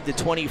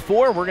 35-24.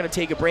 We're going to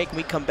take a break. When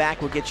we come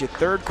back, we'll get you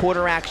third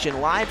quarter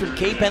action live from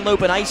Cape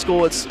Henlopen High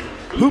School. It's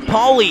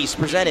Hoophall East,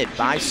 presented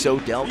by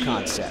Sodell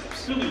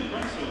Concepts.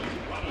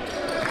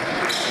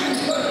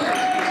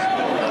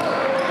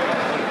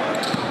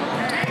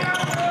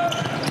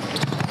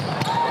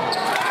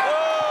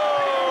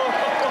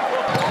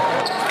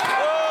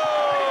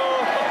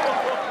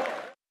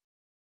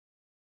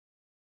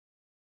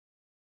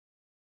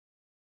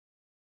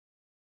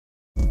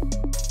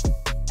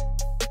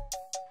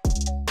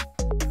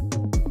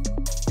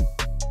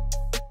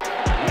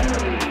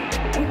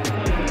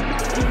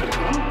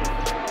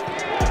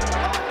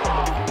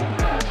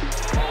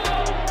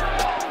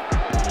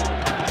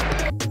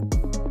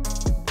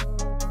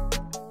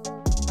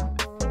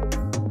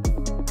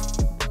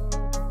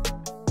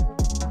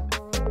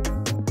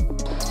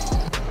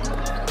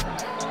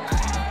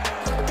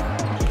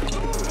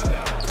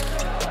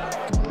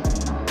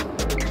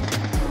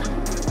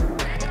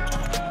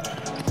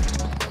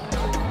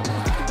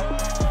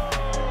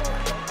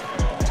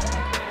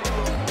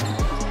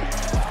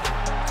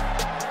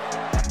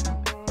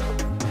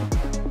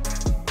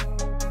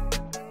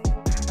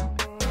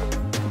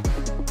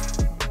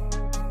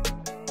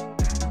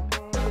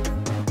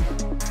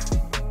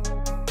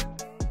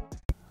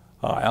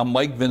 Hi, I'm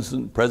Mike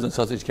Vincent, President of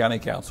Sussex County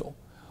Council.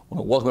 I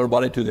want to welcome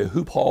everybody to the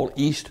Hoophall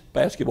East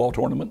basketball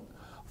tournament,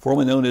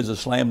 formerly known as the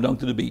Slam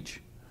Dunk to the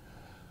Beach.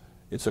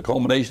 It's a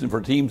culmination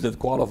for teams that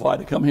qualify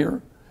to come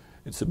here.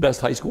 It's the best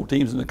high school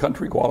teams in the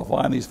country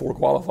qualifying these 4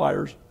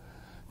 qualifiers.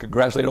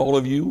 Congratulate all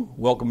of you,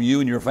 welcome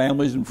you and your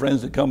families and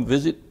friends to come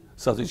visit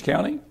Sussex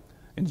County.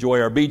 Enjoy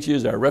our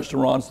beaches, our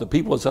restaurants, the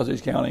people of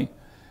Sussex County,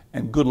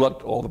 and good luck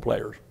to all the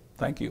players.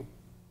 Thank you.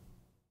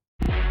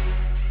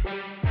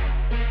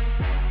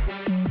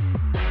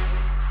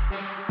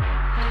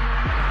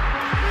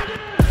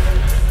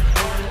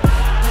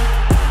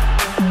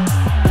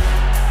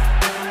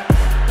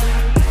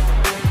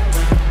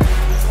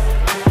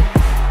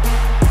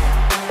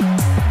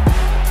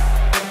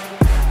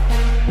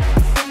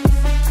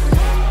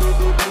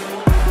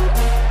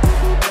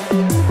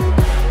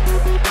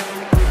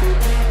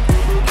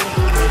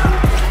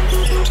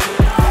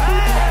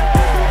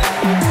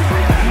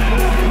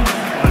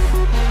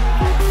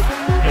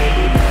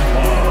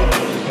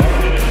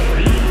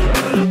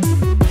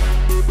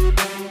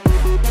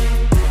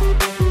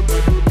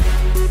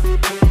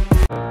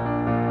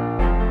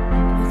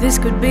 This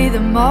could be the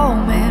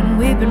moment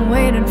we've been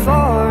waiting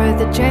for,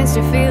 the chance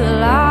to feel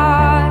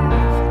alive.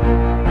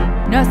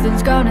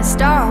 Nothing's gonna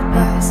stop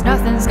us,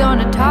 nothing's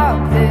gonna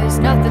top this,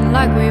 nothing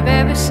like we've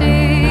ever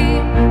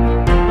seen.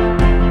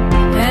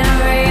 And I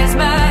raise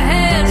my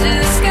hands to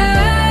the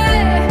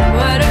sky,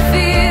 what a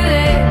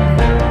feeling.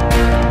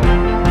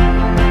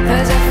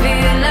 'Cause I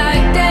feel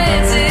like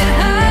dancing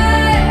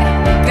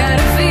high, got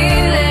a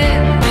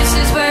feeling this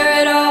is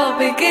where it all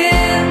begins.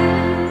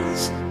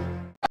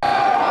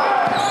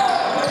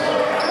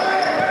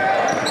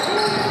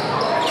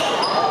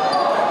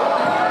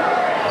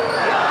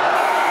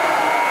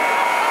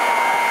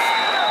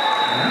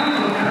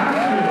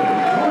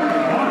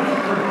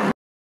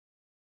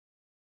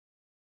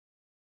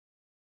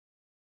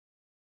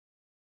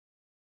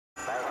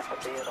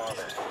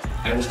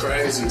 It was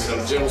crazy. So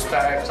the gym was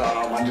packed.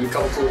 I did a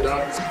couple cool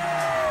dunks.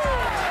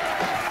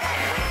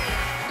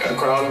 Got a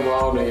crowd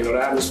involved, and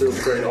the atmosphere was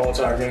great the whole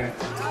entire game.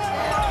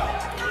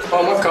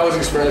 My college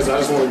experience, I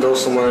just want to go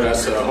somewhere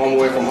that's home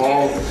away from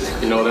home.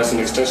 That's an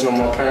extension of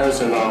my parents,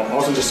 and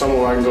also just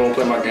somewhere where I can go and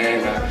play my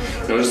game.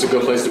 And just a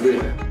good place to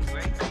be.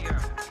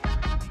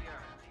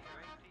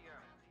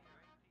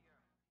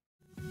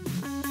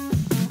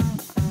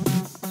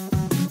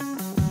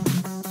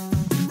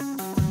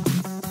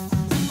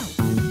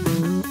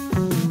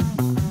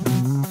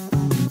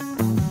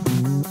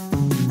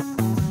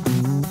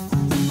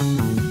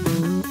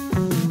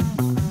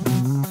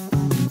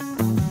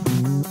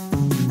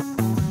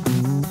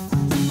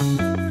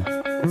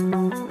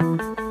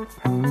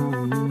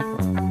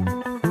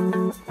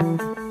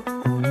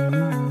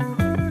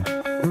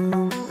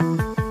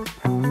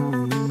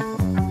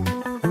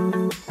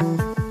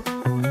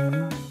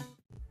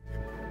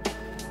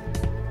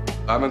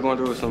 I've been going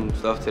through some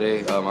stuff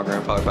today. My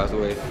grandfather passed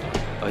away.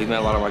 He's been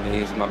at a lot of my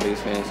games. He's my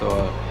base fan.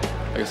 So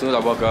as soon as I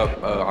woke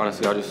up,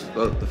 honestly, I just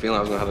felt the feeling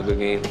I was going to have a good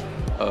game.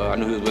 I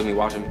knew he was with me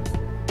watching.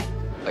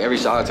 Every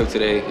shot I took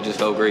today, it just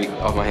felt great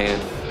off my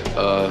hand.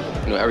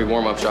 Every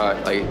warm-up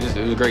shot, it was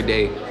a great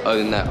day. Other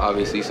than that,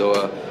 obviously.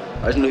 So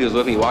I just knew he was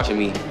with me watching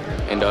me.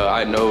 And I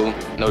had no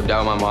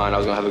doubt in my mind I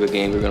was going to have a good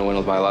game. We were going to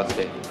win by a lot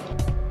today.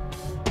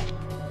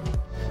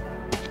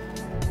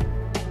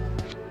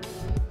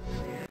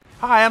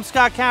 Hi, I'm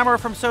Scott Kammerer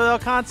from Sodell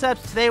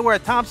Concepts. Today we're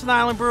at Thompson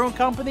Island Brewing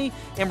Company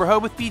in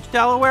Rehoboth Beach,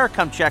 Delaware.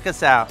 Come check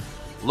us out.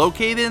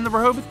 Located in the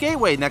Rehoboth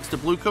Gateway next to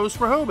Blue Coast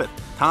Rehoboth,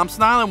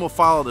 Thompson Island will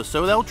follow the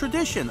Sodell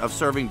tradition of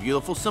serving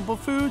beautiful, simple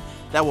food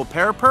that will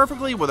pair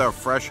perfectly with our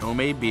fresh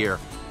homemade beer.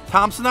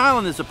 Thompson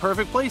Island is a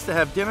perfect place to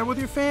have dinner with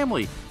your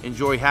family,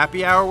 enjoy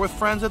happy hour with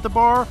friends at the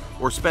bar,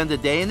 or spend a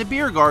day in the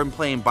beer garden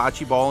playing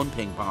bocce ball and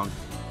ping pong.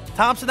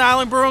 Thompson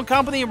Island Brewing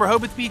Company in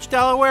Rehoboth Beach,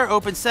 Delaware,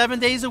 open 7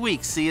 days a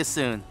week. See you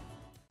soon.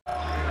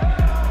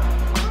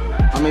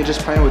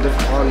 Just playing with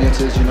different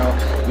audiences,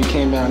 we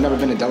came down, I've never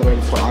been to Delaware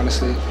before,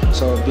 honestly,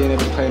 so being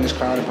able to play in this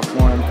crowd and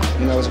perform,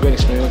 it was a great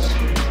experience.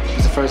 It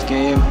was the first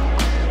game,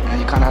 and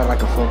you kind of had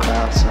a full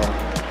crowd, so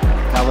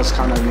that was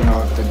kind of,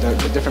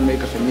 the different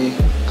maker for me,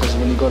 because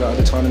when you go to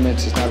other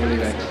tournaments, it's not really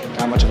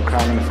that much of a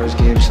crowd in the first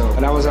game, so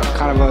that was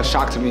kind of a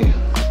shock to me.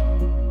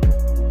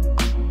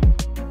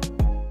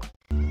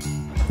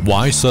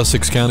 Why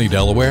Sussex County,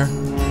 Delaware?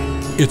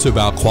 It's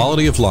about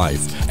quality of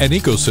life, an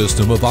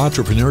ecosystem of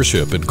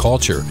entrepreneurship and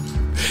culture.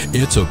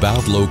 It's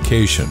about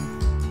location.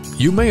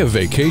 You may have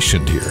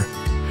vacationed here,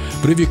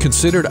 but have you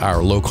considered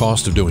our low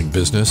cost of doing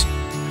business,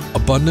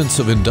 abundance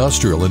of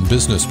industrial and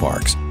business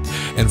parks,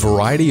 and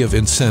variety of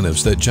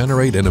incentives that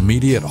generate an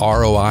immediate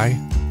ROI?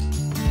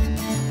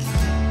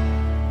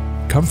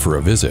 Come for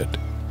a visit.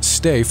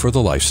 Stay for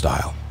the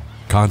lifestyle.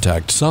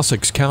 Contact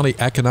Sussex County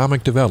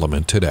Economic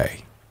Development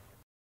today.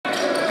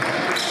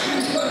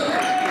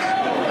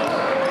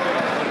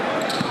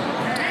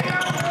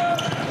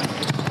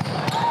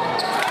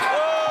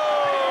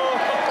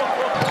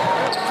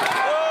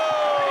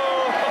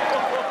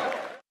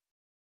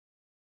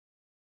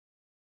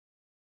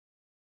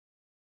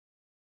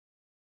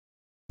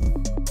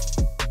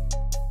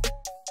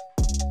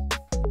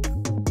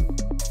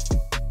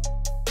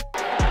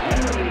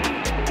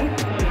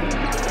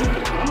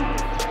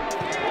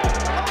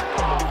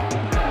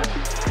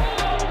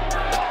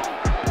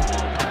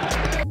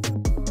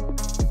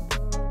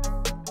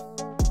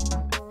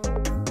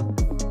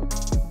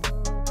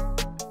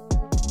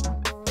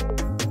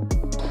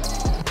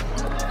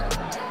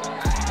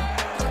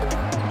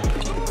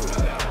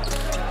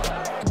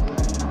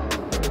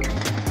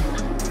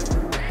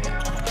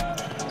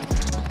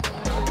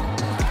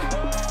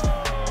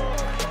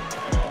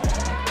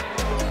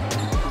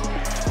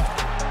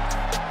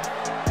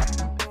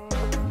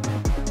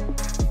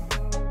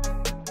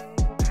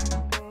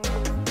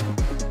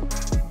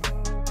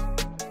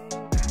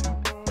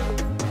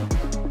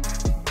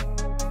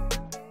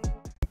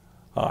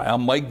 Hi,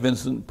 I'm Mike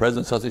Vincent,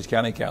 President of Sussex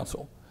County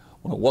Council.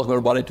 I want to welcome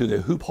everybody to the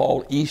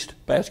Hoophall East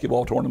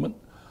basketball tournament,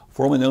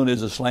 formerly known as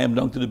the Slam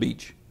Dunk to the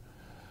Beach.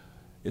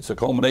 It's a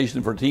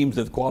culmination for teams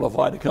that have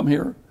qualified to come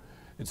here.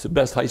 It's the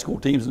best high school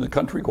teams in the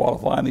country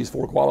qualifying these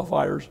 4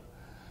 qualifiers.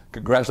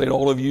 Congratulate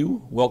all of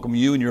you, welcome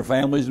you and your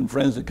families and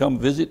friends to come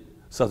visit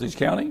Sussex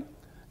County.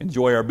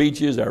 Enjoy our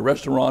beaches, our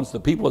restaurants, the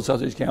people of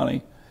Sussex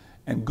County,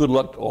 and good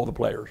luck to all the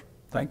players.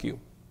 Thank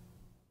you.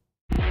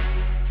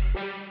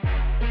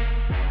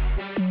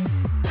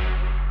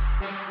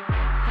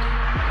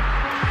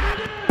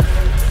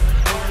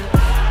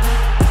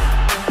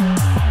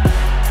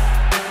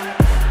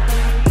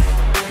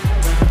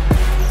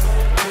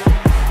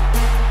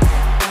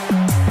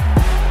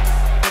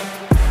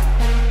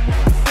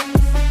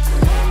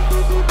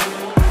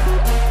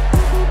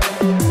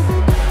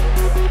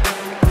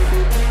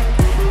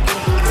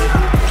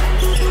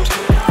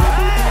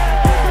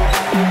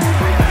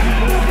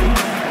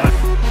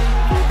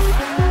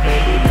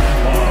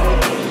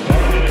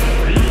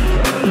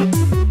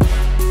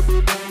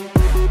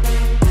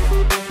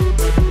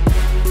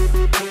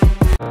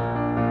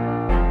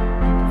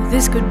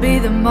 This could be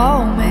the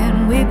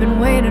moment we've been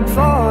waiting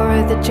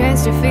for, the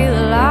chance to feel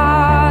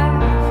alive.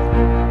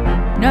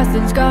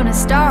 Nothing's gonna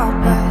stop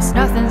us,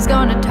 nothing's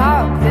gonna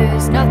top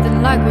this,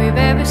 nothing like we've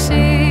ever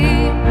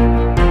seen.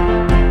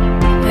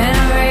 And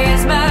I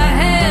raise my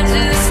hands to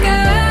the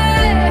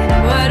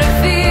sky, what a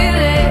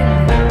feeling.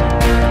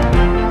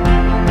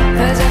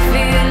 'Cause I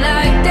feel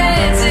like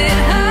dancing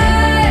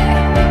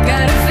high,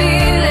 got a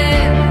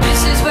feeling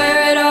this is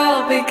where it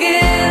all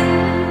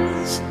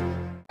begins.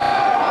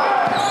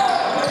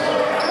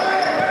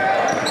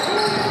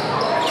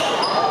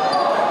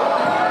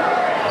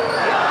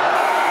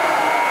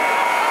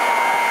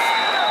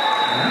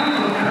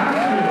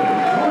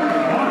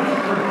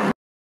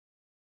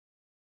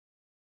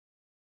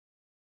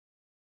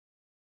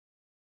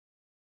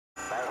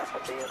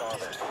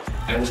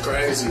 It was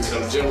crazy.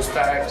 The gym was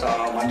packed.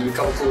 I did a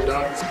couple cool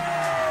dunks.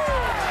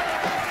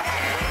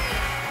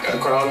 Got the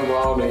crowd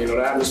involved, and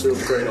the atmosphere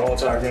was great the whole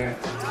entire game.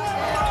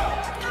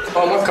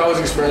 My college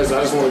experience,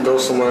 I just want to go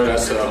somewhere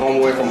that's home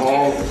away from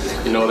home.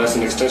 That's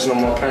an extension of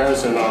my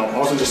parents, and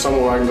also just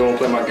somewhere where I can go and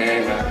play my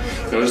game.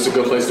 And just a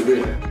good place to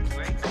be.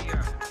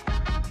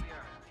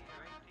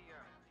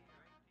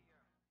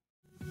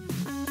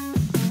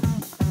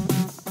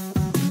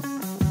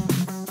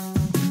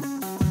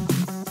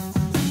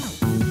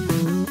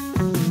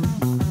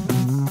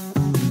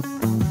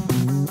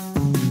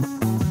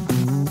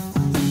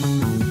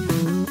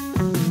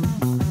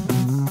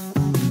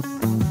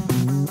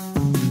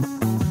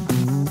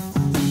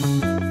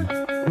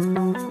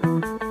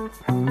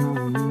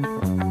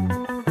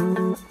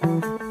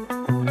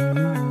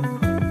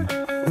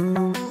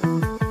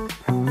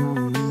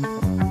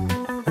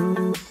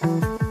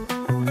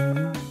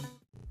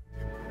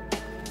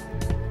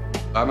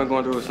 I've been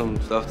going through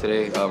some stuff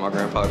today. My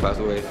grandfather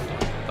passed away.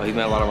 He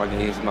made a lot of my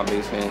games. He's my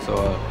biggest fan.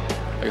 So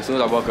as soon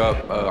as I woke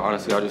up,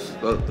 honestly, I just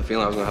felt the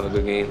feeling I was gonna have a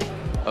good game.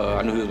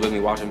 I knew he was with me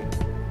watching.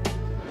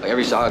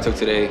 Every shot I took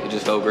today, it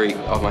just felt great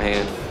off my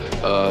hand.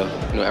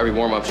 Every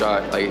warm-up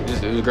shot, it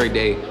was a great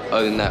day.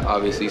 Other than that,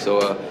 obviously.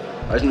 So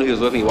I just knew he was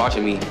with me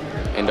watching me,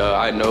 and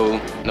I had no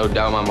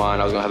doubt in my mind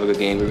I was gonna have a good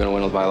game. We were gonna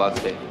win by a lot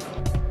today.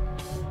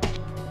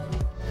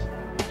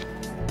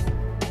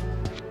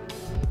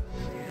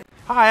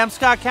 Hi, I'm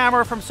Scott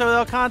Kammerer from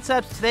Sodell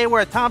Concepts. Today we're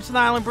at Thompson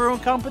Island Brewing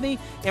Company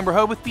in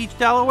Rehoboth Beach,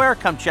 Delaware.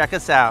 Come check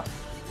us out.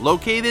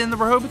 Located in the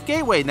Rehoboth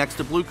Gateway next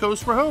to Blue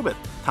Coast Rehoboth,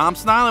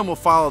 Thompson Island will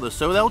follow the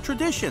Sodell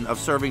tradition of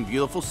serving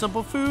beautiful,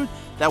 simple food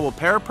that will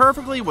pair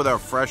perfectly with our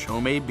fresh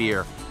homemade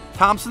beer.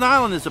 Thompson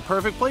Island is the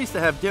perfect place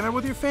to have dinner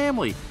with your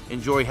family,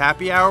 enjoy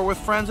happy hour with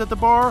friends at the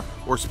bar,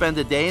 or spend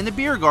a day in the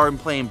beer garden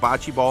playing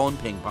bocce ball and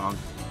ping pong.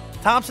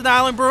 Thompson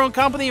Island Brewing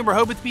Company in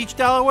Rehoboth Beach,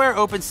 Delaware,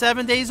 open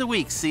 7 days a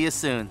week. See you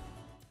soon.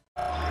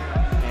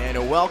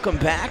 And welcome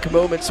back,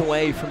 moments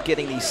away from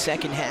getting the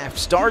second half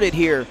started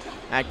here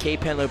at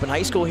Cape Henlopen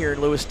High School here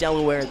in Lewis,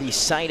 Delaware, the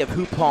site of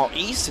Hoophall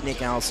East. Nick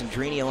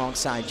Alessandrini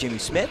alongside Jimmy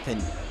Smith,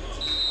 and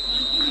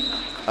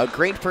a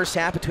great first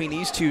half between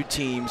these two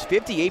teams.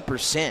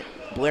 58%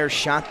 Blair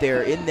shot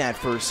there in that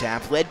first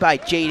half, led by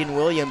Jayden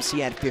Williams. He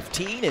had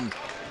 15, and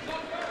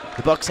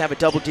the Bucks have a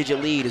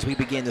double-digit lead as we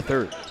begin the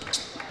third.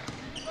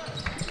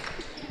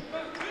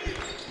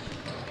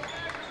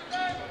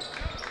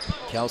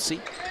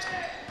 Kelsey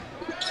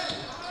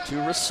to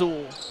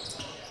Rasul.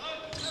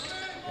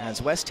 As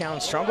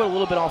Westtown struggled a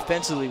little bit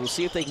offensively, we'll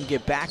see if they can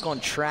get back on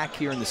track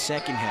here in the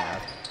second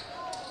half.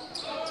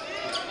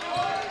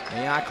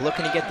 Mayock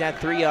looking to get that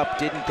 3 up,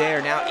 didn't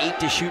there. Now 8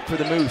 to shoot for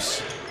the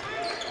Moose.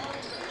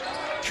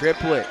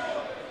 Triplet,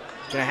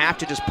 gonna have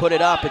to just put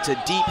it up. It's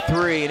a deep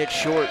 3 and it's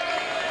short.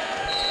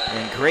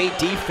 And great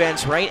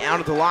defense right out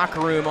of the locker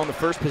room on the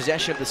first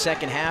possession of the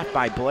second half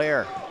by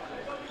Blair.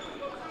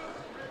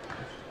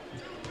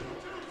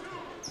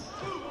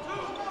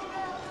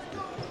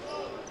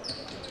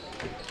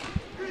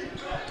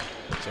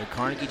 So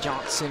Carnegie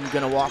Johnson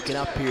gonna walk it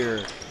up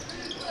here.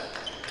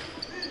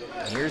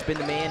 Here's been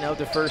the man of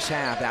the first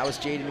half. That was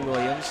Jayden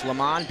Williams.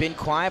 Lamont been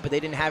quiet, but they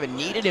didn't have it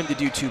needed him to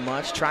do too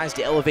much. Tries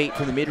to elevate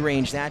from the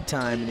mid-range that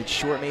time, and it's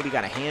short. Maybe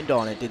got a hand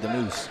on it, did the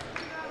Moose.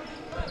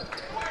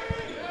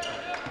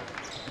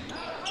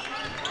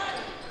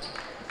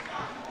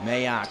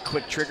 Mayock,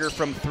 quick trigger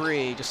from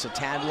 3, just a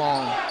tad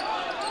long.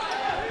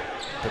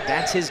 But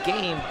that's his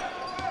game.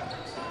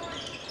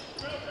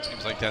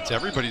 Seems like that's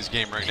everybody's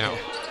game right now.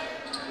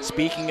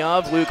 Speaking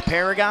of Luke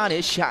Paragon,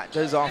 his shot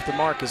does off the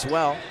mark as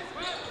well.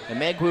 And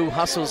Megwu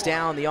hustles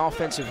down the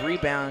offensive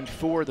rebound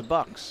for the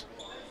Bucks.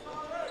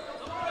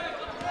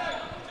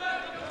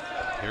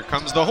 Here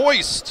comes the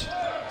hoist.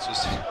 It's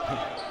just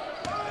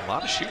a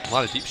lot of shooting, a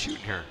lot of deep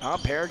shooting here.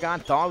 Paragon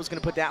thought was going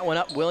to put that one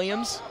up.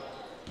 Williams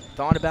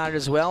thought about it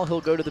as well.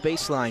 He'll go to the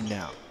baseline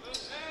now.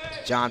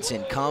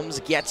 Johnson comes,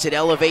 gets it,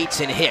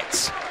 elevates, and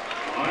hits.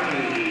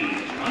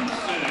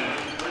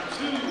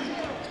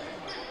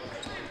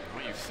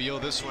 Well, you feel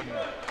this one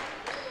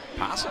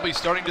possibly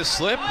starting to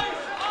slip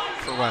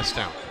for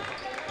Westtown.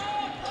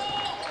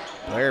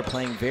 Blair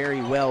playing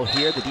very well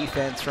here. The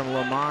defense from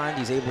Lamond,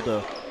 he's able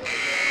to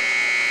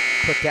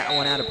put that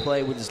one out of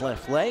play with his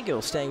left leg.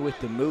 It'll stay with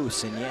the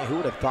Moose. And yeah, who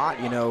would have thought,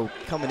 you know,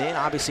 coming in,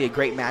 obviously a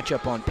great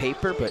matchup on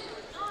paper, but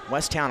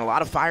Westtown, a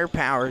lot of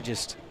firepower,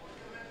 just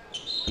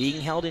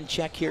being held in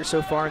check here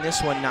so far in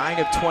this one. 9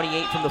 of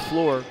 28 from the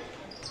floor.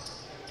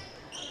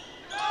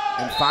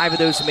 And 5 of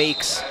those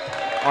makes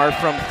are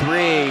from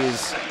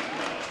threes,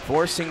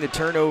 forcing the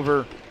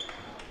turnover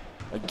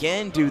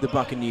again due to the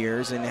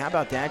Buccaneers. And how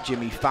about that,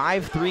 Jimmy?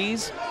 5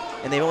 threes,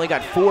 and they've only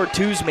got 4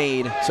 twos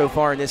made so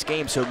far in this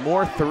game. So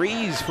more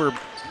threes for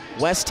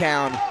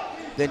Westtown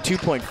than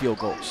 2-point field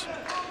goals.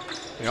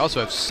 They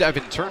also have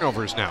 7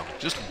 turnovers now,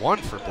 just 1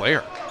 for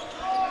Blair.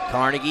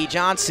 Carnegie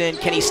Johnson,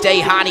 can he stay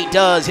hot? He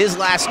does. His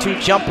last 2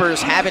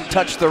 jumpers haven't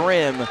touched the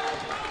rim.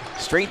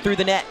 Straight through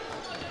the net.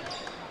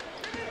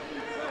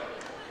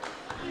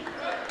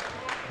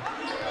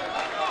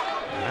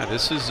 Yeah,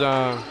 this is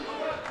a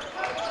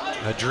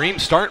dream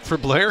start for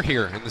Blair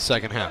here in the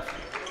second half.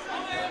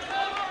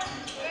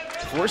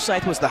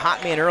 Forsyth was the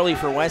hot man early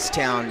for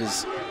Westtown.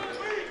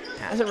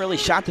 Hasn't really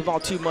shot the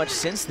ball too much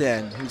since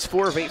then. He's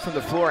 4 of 8 from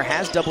the floor,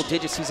 has double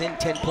digits. He's in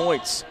 10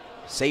 points.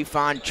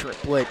 Safon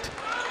Triplett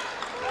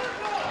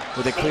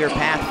with a clear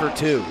path for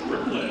 2.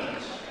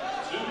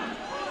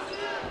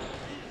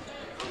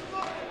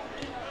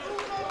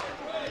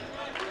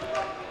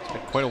 It's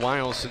been quite a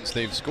while since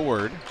they've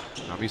scored.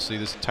 Obviously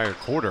this entire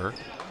quarter.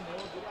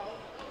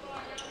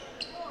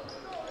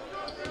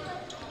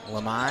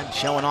 Lamont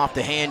showing off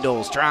the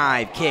handles,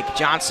 drive, kick.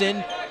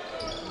 Johnson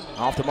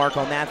off the mark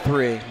on that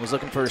 3. Was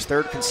looking for his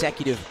 3rd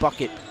consecutive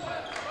bucket.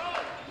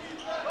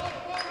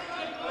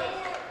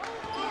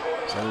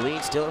 So the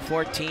lead still at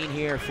 14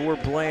 here for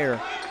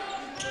Blair.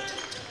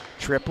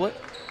 Triplett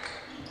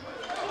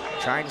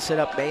trying to set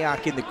up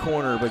Mayock in the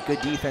corner, but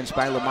good defense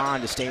by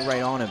Lamont to stay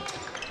right on him.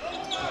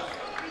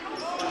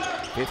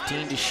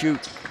 15 to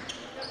shoot.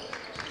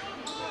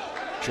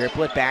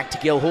 Triplett back to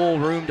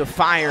Gilhool, room to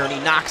fire, and he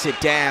knocks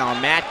it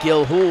down. Matt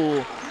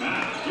Gilhool,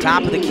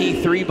 top of the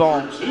key 3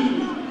 ball.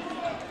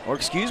 Or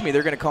excuse me,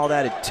 they're going to call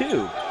that a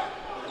 2.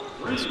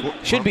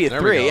 Should be a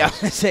 3. I was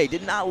going to say,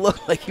 did not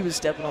look like he was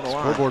stepping on the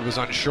line. Scoreboard was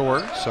unsure,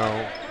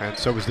 and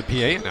so was the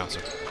PA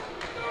announcer.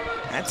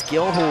 That's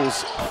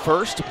Gilhool's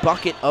first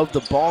bucket of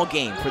the ball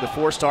game for the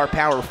 4-star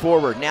power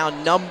forward. Now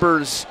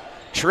numbers,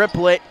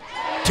 Triplett,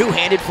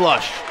 2-handed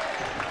flush.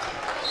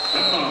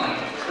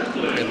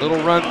 A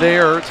little run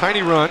there,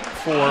 tiny run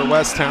for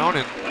Westtown,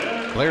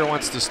 and Blair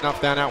wants to snuff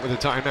that out with a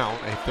timeout,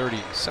 a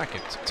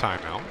 30-second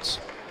timeout.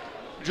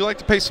 Would you like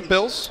to pay some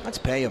bills? Let's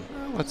pay him.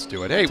 Let's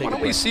do it. Hey, why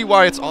don't we see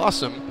why it's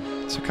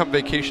awesome to come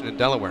vacation in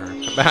Delaware?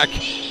 Come back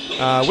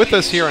with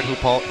us here on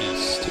Hoophall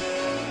East.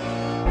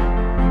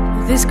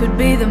 This could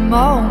be the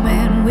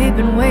moment we've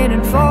been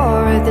waiting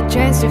for, the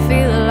chance to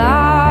feel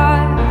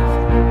alive.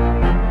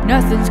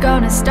 Nothing's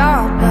gonna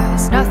stop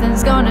us,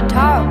 nothing's gonna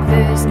top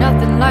this,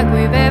 nothing like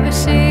we've ever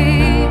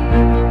seen.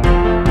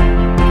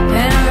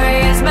 And I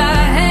raise my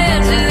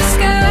hands to the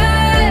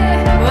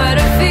sky, what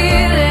a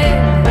feeling.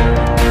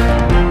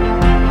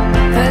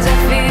 'Cause I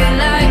feel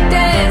like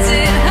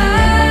dancing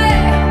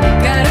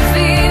high, got a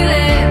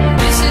feeling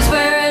this is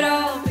where it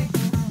all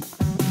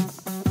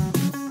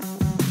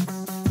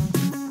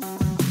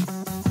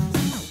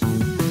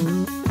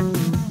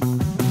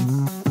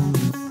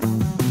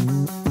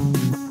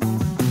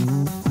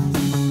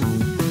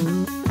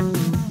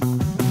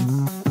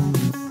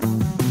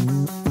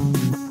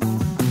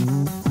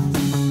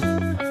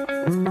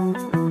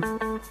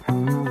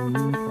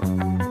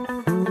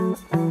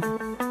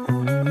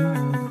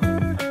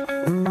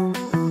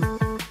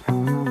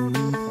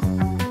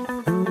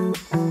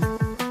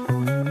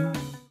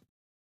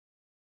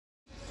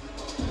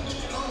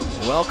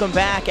Welcome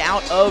back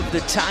out of the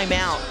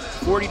timeout.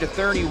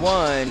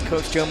 40-31.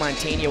 Coach Joe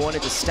Montana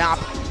wanted to stop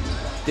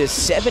this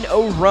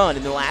 7-0 run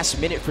in the last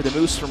minute for the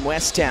Moose from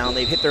Westtown.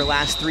 They've hit their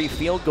last 3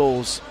 field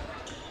goals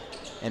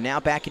and now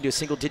back into a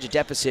single-digit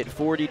deficit,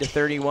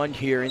 40-31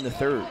 here in the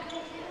 3rd.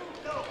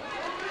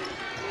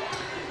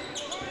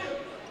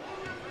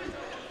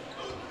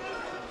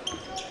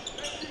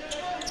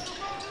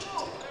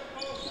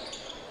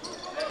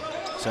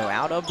 So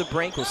out of the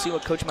break, we'll see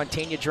what Coach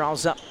Montaigne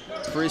draws up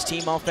for his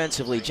team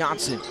offensively.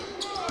 Johnson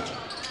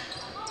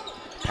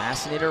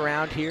passing it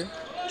around here.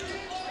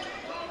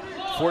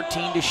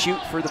 14 to shoot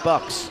for the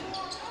Bucks.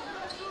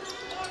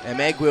 And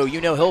Megwu, you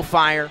know he'll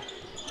fire.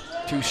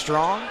 Too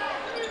strong.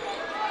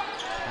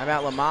 How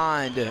about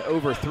Lamond?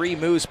 Over 3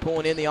 moves,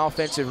 pulling in the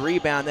offensive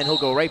rebound. Then he'll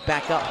go right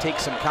back up, take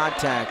some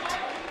contact,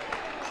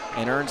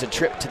 and earns a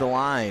trip to the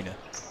line.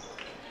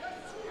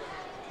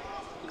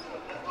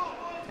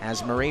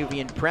 As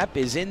Moravian Prep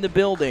is in the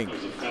building.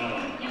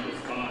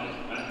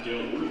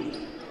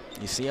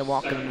 You see him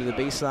walking under the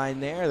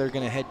baseline there. They're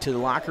going to head to the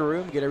locker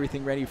room, get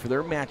everything ready for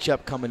their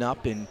matchup coming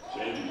up, and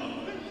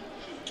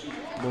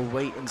we'll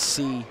wait and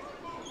see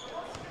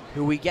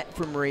who we get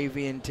from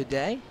Moravian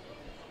today.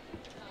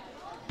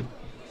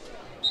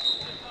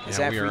 Is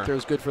that free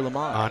throw's good for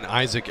Lamont? On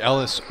Isaac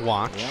Ellis'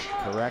 watch. Yep,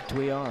 correct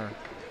we are.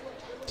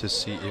 To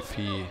see if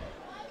he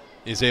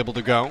is able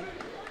to go.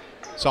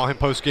 Saw him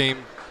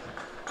post-game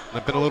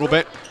limping a little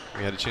bit.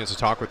 We had a chance to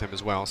talk with him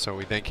as well, so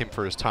we thank him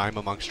for his time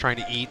amongst trying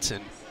to eat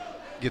and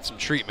get some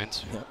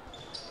treatment. Yep.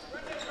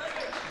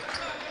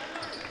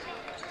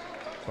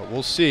 But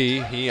we'll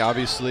see. He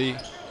obviously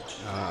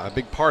a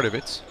big part of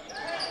it.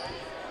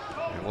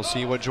 And we'll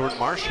see what Jordan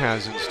Marsh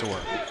has in store.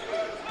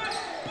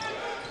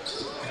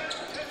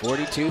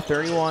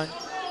 42-31.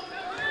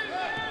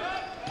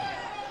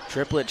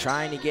 Triplet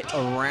trying to get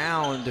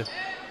around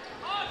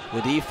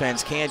the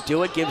defense. Can't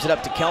do it. Gives it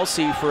up to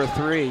Kelsey for a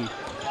 3.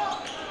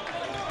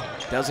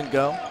 Doesn't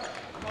go.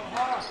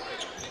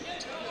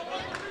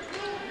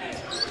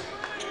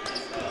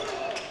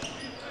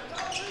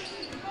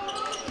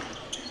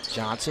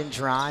 Johnson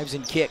drives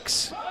and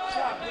kicks.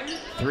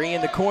 3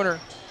 in the corner.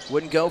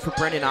 Wouldn't go for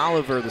Brendan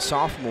Oliver, the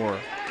sophomore.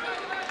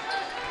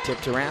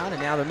 Tipped around,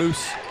 and now the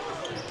Moose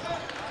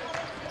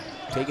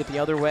take it the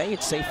other way.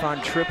 It's safe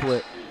on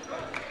Triplet.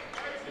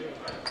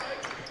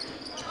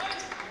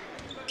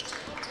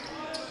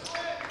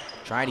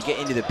 Trying to get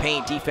into the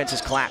paint. Defense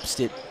has collapsed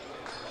it,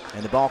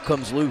 and the ball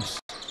comes loose.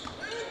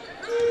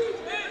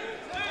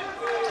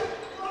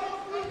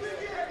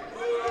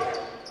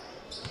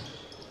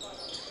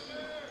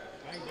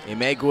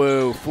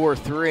 Emegwu,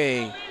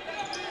 4-3.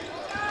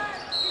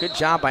 Good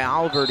job by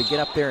Oliver to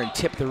get up there and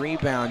tip the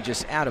rebound.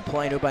 Just out of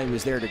play. Nobody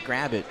was there to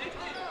grab it.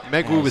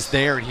 Megwu was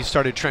there, and he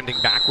started trending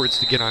backwards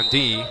to get on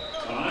D.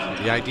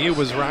 The idea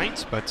was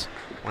right, but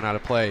went out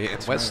of play, and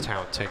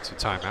Westtown takes a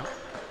timeout.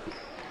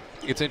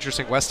 It's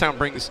interesting. Westtown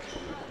brings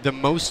the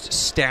most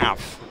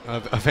staff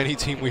of any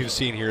team we've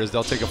seen here as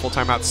they'll take a full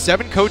timeout.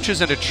 7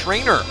 coaches and a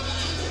trainer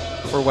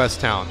for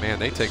Westtown. Man,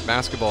 they take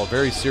basketball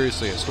very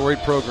seriously. A storied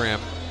program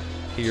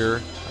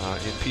here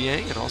in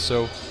PA, and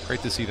also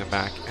great to see them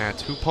back at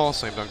Hoophall,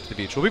 slam dunk to the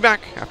beach. We'll be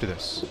back after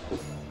this.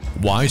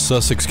 Why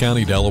Sussex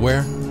County,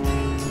 Delaware?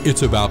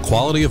 It's about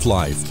quality of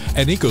life,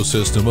 an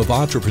ecosystem of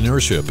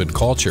entrepreneurship and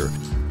culture.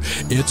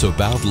 It's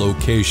about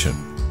location.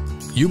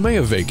 You may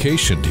have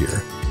vacationed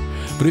here,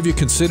 but have you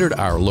considered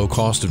our low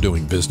cost of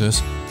doing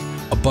business,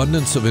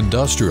 abundance of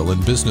industrial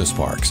and business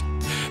parks,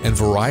 and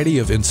variety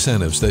of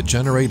incentives that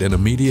generate an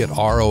immediate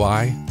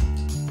ROI?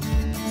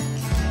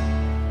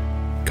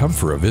 Come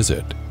for a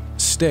visit.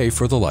 Stay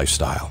for the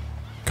lifestyle.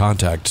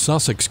 Contact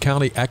Sussex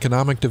County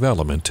Economic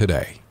Development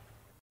today.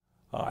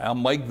 Hi, I'm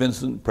Mike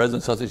Vincent,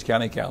 President of Sussex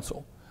County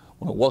Council.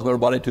 I want to welcome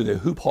everybody to the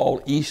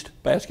Hoophall East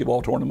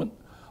basketball tournament,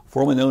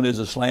 formerly known as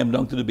the Slam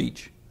Dunk to the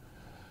Beach.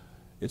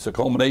 It's a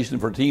culmination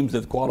for teams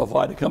that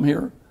qualify to come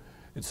here.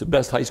 It's the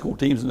best high school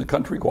teams in the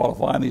country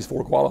qualifying, these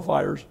 4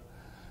 qualifiers.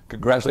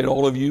 Congratulate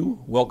all of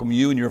you, welcome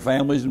you and your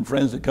families and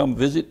friends to come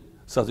visit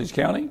Sussex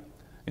County.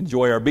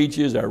 Enjoy our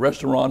beaches, our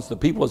restaurants, the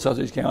people of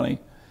Sussex County,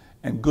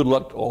 and good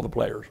luck to all the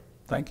players.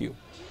 Thank you.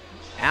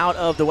 Out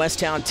of the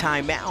Westtown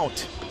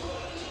timeout.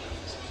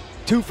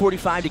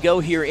 2:45 to go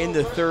here in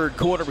the 3rd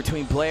quarter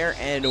between Blair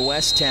and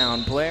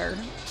Westtown. Blair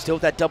still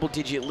with that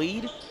double-digit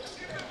lead,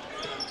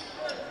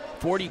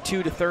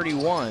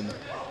 42-31.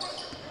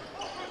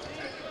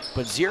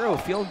 But 0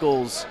 field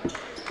goals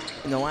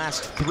in the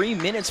last 3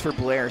 minutes for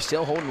Blair,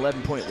 still holding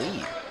 11-point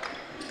lead.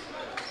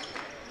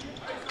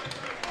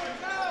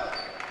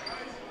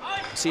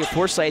 See if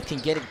Forsyth can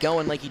get it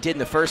going like he did in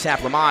the first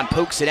half. Lamond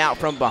pokes it out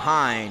from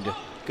behind.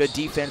 Good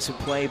defensive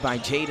play by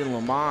Jayden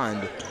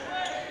Lamond.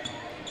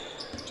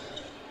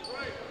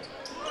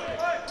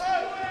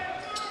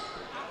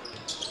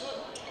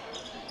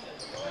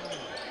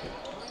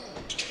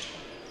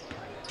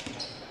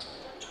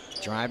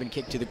 Drive and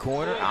kick to the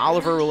corner.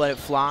 Oliver will let it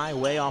fly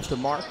way off the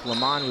mark.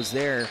 Lamond was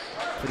there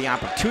for the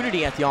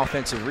opportunity at the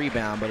offensive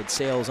rebound, but it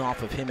sails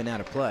off of him and out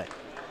of play.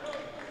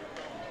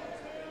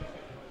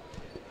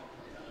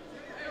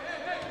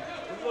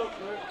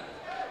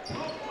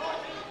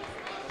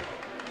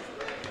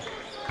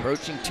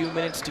 Approaching 2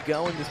 minutes to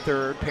go in the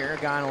 3rd.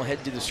 Paragon will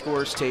head to the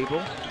scorer's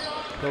table.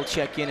 He'll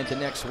check in at the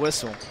next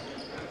whistle.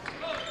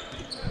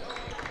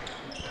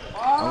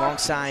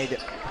 Alongside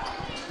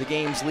the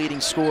game's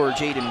leading scorer,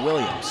 Jayden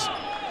Williams.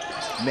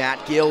 Matt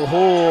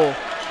Gilhole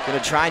gonna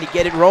try to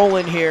get it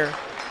rolling here.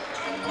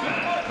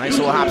 Nice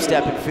little hop,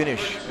 step, and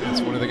finish. That's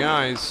one of the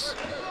guys.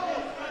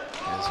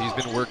 as he's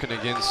been working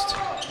against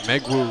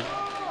Megwu.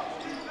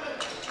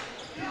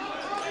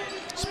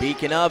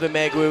 Speaking of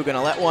Megwu,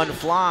 gonna let one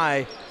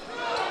fly.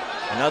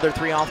 Another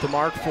 3 off the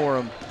mark for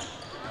him.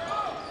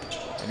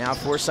 And now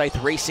Forsyth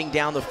racing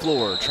down the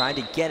floor, trying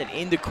to get it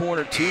in the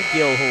corner to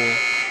Gilhull,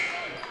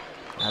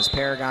 as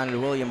Paragon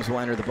and Williams will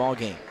enter the ball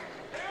game.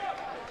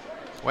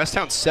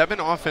 Westtown 7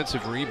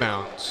 offensive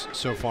rebounds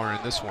so far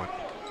in this one.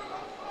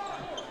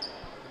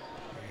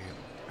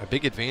 And a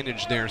big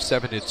advantage there,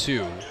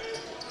 7-2.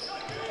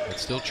 But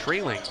still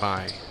trailing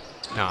by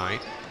 9.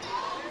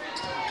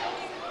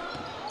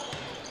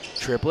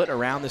 Triplet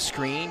around the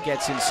screen,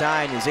 gets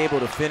inside and is able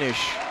to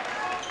finish.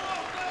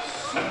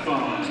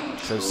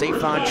 So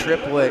Safon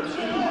Triplet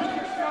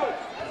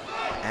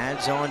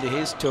adds on to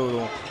his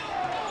total.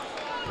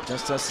 But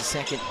just us the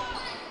second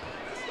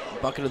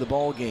bucket of the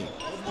ball game.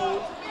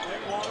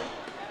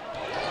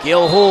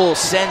 Gilhull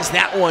sends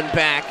that one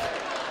back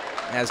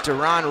as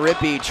Darren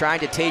Rippey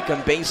tried to take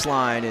him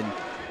baseline, and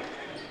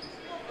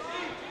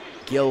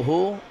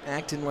Gilhull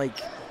acting like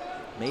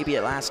maybe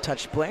at last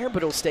touched Blair, but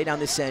it'll stay down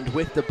this end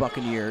with the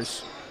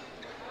Buccaneers.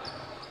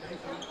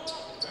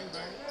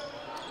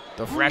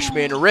 The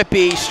freshman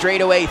Rippey,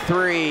 straightaway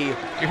 3. You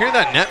hear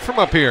that net from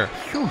up here?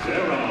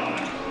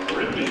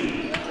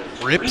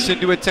 Rips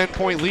into a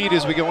 10-point lead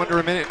as we go under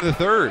a minute in the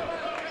third.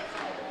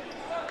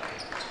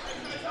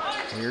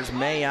 Here's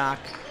Mayock.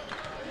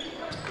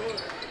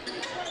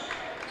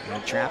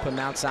 Gonna trap him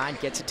outside,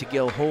 gets it to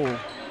Gilhull.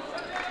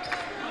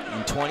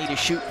 And 20 to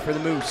shoot for the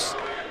Moose.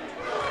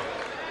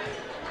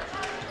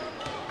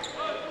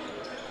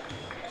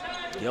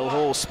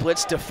 Gilhull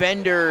splits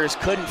defenders,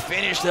 couldn't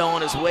finish though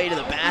on his way to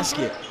the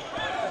basket.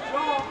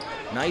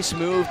 Nice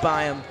move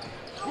by him.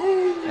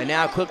 And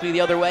now quickly the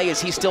other way as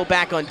he's still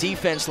back on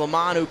defense.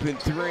 Lamont open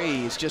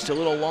 3, it's just a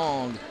little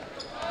long.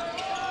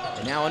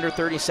 And now under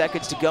 30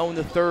 seconds to go in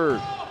the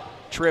third.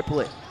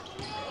 Triplet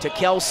to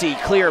Kelsey,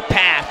 clear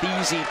path,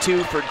 easy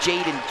 2 for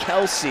Jayden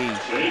Kelsey.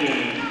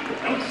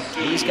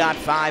 He's got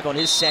 5 on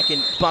his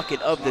second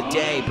bucket of the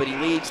day, but he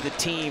leads the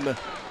team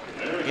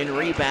in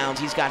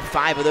rebounds. He's got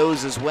 5 of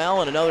those as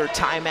well, and another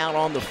timeout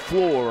on the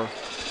floor.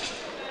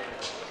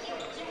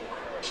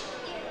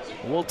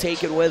 We'll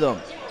take it with him.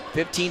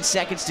 15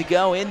 seconds to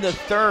go in the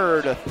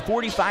third, a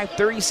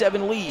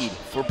 45-37 lead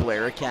for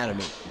Blair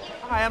Academy.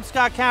 Hi, I'm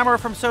Scott Kammerer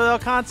from Sodell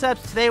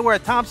Concepts. Today we're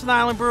at Thompson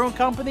Island Brewing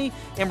Company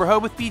in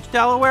Rehoboth Beach,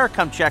 Delaware.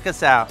 Come check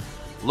us out.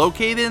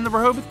 Located in the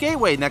Rehoboth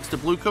Gateway next to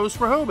Blue Coast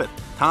Rehoboth,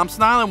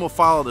 Thompson Island will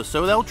follow the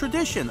Sodell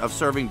tradition of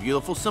serving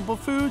beautiful, simple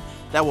food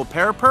that will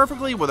pair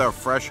perfectly with our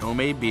fresh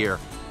homemade beer.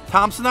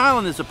 Thompson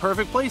Island is a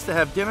perfect place to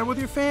have dinner with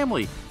your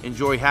family,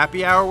 enjoy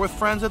happy hour with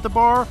friends at the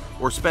bar,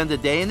 or spend a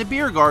day in the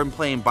beer garden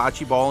playing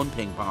bocce ball and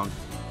ping pong.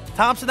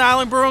 Thompson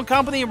Island Brewing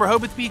Company in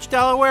Rehoboth Beach,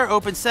 Delaware,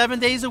 open 7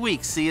 days a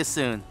week. See you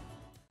soon.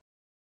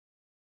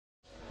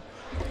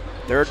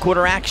 Third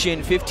quarter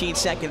action, 15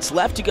 seconds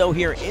left to go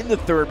here in the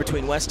third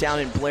between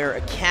Westtown and Blair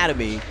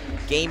Academy.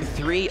 Game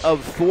 3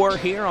 of 4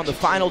 here on the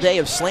final day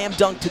of Slam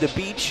Dunk to the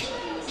Beach.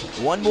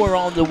 One more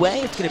on the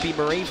way. It's going to be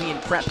Moravian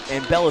Prep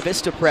and Bella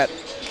Vista Prep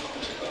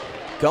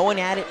going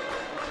at it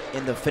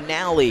in the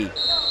finale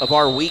of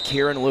our week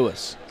here in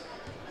Lewis.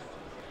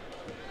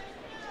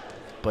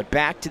 But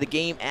back to the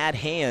game at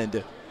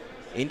hand.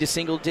 Into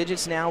single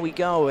digits now we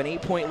go. An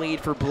 8-point lead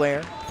for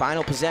Blair.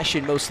 Final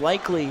possession most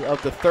likely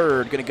of the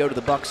third. Going to go to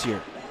the Bucks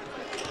here.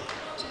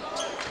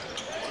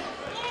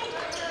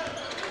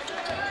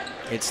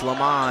 It's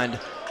Lamond.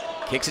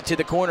 Kicks it to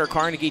the corner.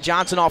 Carnegie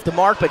Johnson off the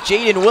mark, but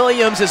Jayden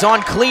Williams is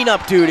on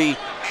cleanup duty.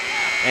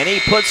 And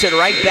he puts it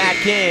right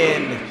back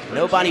in.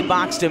 Nobody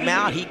boxed him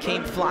out. He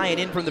came flying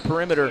in from the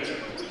perimeter.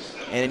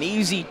 And an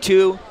easy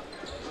 2.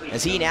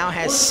 As he now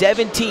has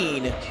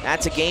 17.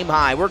 That's a game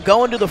high. We're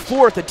going to the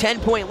fourth, a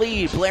 10-point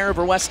lead. Blair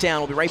over Westtown.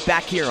 We'll be right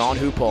back here on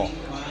Hoophall.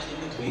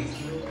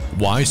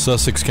 Why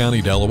Sussex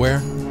County,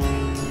 Delaware?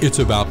 It's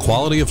about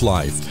quality of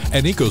life,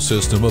 an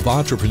ecosystem of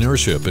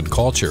entrepreneurship and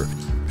culture.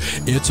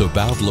 It's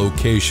about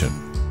location.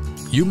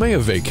 You may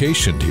have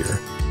vacationed here,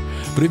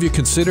 but have you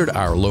considered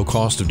our low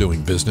cost of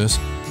doing business,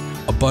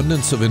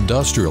 abundance of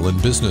industrial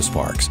and business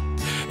parks,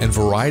 and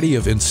variety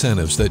of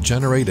incentives that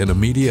generate an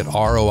immediate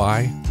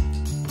ROI?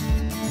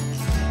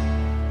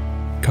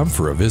 Come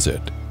for a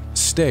visit.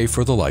 Stay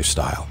for the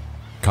lifestyle.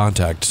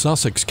 Contact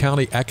Sussex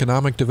County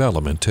Economic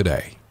Development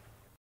today.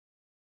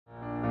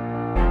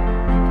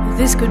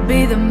 This could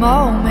be the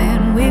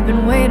moment we've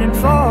been waiting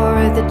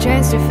for, the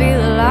chance to feel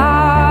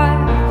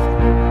alive.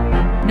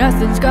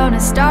 Nothing's gonna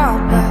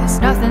stop us,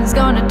 nothing's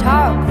gonna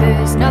top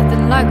this,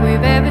 nothing like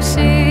we've ever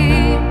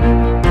seen.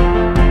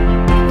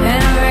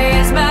 And I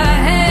raise my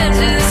hands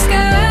to the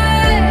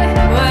sky,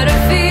 what a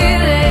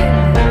feeling.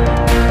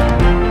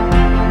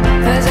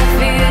 'Cause I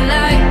feel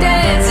like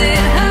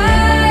dancing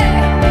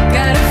high,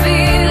 got a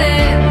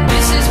feeling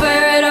this is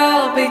where it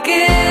all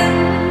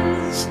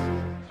begins.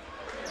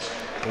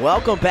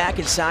 Welcome back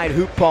inside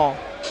Hoophall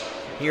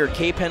here at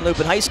Cape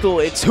Henlopen High School.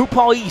 It's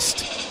Hoophall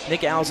East.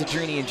 Nick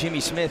Alzadrini and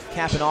Jimmy Smith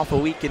capping off a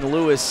week in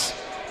Lewis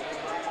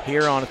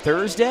here on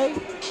Thursday.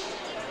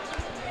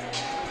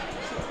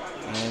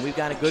 And And we've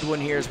got a good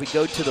one here as we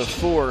go to the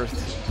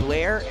fourth.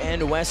 Blair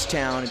and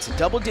Westtown. It's a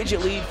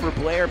double-digit lead for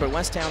Blair, but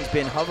Westtown's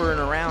been hovering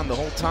around the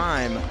whole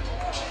time.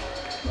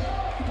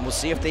 And we'll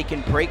see if they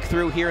can break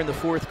through here in the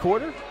fourth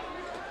quarter.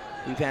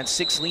 We've had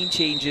 6 lead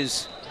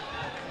changes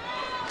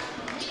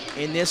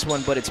in this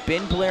one, but it's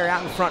been Blair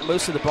out in front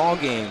most of the ball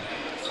game.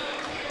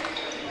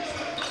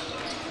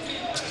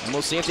 And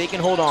we'll see if they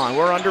can hold on.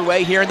 We're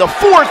underway here in the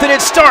fourth, and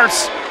it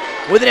starts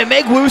with an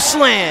Emegwu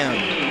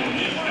slam.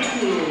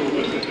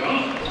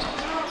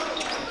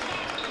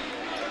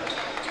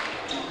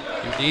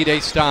 You need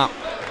a stop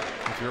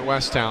if you're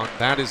Westtown.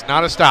 That is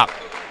not a stop.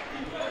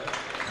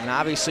 And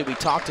obviously we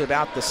talked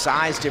about the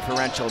size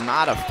differential,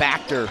 not a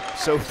factor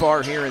so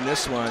far here in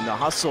this one. The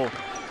hustle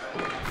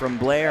from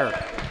Blair.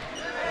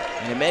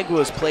 And Emegwu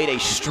has played a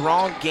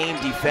strong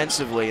game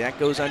defensively. That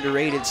goes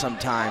underrated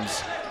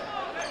sometimes.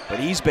 But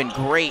he's been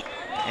great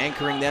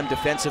anchoring them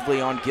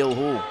defensively on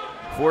Gilhool.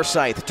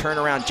 Forsyth,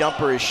 turnaround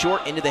jumper is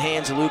short into the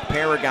hands of Luke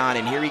Paragon.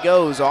 And here he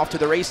goes, off to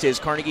the races.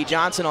 Carnegie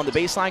Johnson on the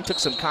baseline, took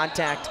some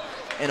contact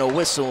and a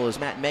whistle as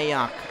Matt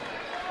Mayock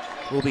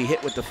will be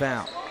hit with the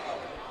foul.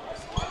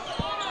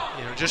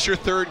 You know, just your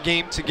third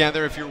game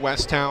together if you're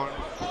Westtown.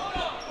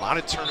 A lot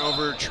of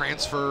turnover,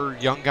 transfer,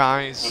 young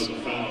guys. You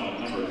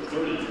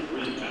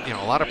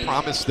know, a lot of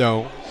promise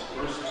though.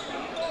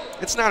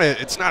 It's not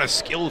a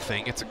skill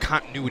thing. It's a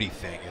continuity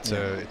thing. It's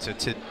a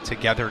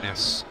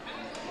togetherness,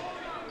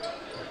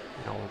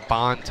 you know,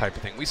 bond type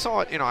of thing. We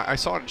saw it. You know, I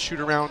saw it in shoot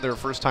around their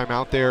first time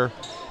out there.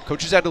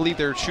 Coaches had to leave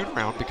their shoot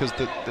around because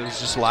there was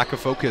just lack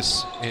of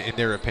focus in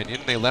their opinion.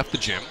 They left the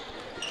gym,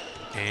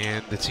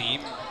 and the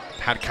team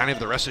had kind of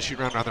the rest of the shoot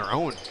around on their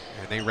own,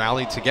 and they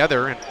rallied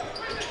together and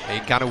they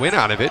got a win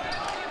out of it.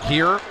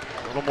 Here,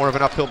 a little more of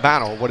an uphill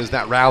battle. What does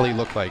that rally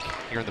look like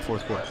here in the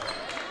fourth quarter?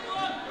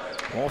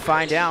 We'll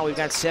find out. We've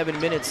got 7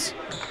 minutes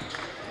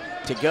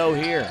to go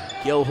here.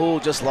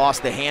 Gilhool just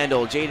lost the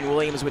handle. Jayden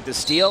Williams with the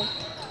steal.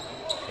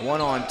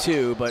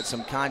 1-on-2, but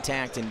some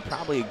contact and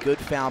probably a good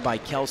foul by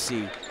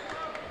Kelsey,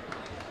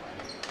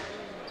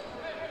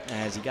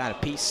 as he got a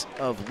piece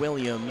of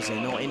Williams,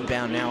 and they'll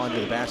inbound now under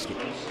the basket.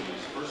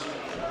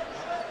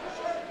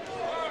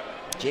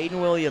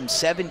 Jayden Williams,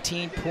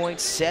 17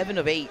 points, 7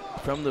 of 8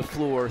 from the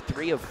floor,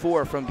 3 of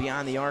 4 from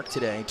beyond the arc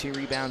today. 2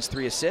 rebounds,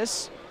 3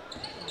 assists.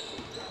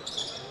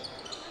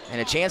 And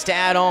a chance to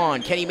add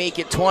on. Can he make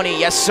it 20?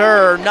 Yes,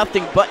 sir.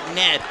 Nothing but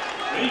net.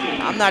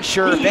 I'm not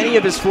sure if any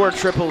of his 4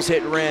 triples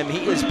hit rim.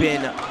 He has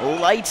been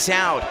lights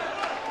out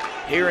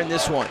here in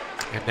this one.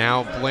 And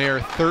now Blair,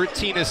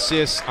 13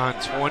 assists on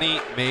 20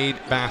 made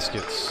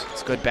baskets.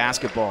 It's good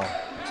basketball.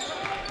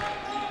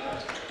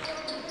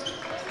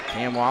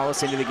 Cam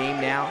Wallace into the game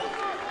now.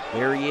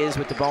 There he is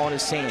with the ball in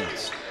his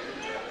hands.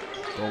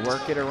 They'll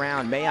work it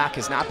around. Mayock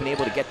has not been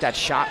able to get that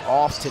shot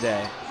off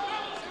today.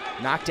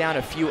 Knocked down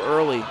a few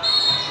early,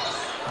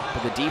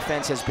 but the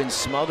defense has been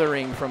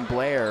smothering from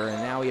Blair, and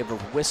now we have a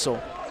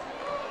whistle.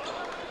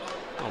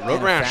 Oh,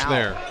 road rash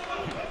there.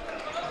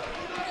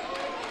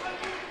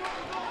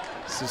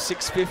 So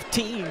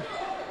 6:15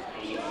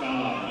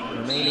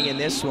 remaining in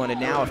this one,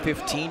 and now a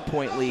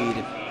 15-point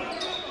lead.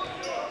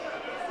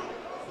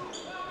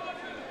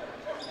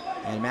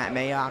 And Matt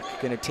Mayock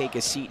going to take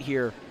a seat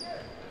here.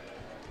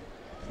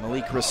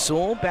 Malik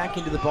Rasul back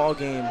into the ball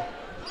game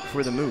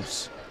for the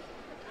Moose.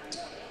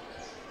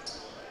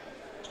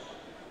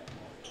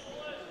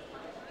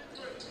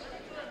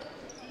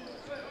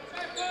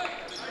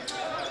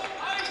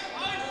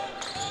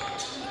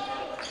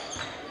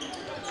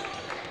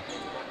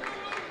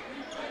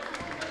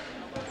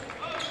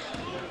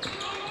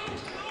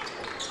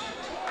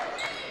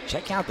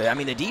 Check out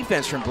the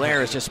defense from Blair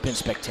has just been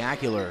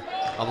spectacular.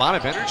 A lot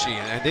of energy,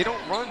 and they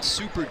don't run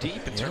super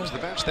deep in terms of the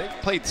bench. They've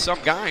played some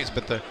guys,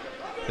 but the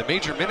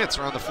major minutes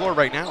are on the floor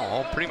right now,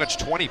 all pretty much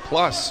 20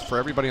 plus for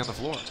everybody on the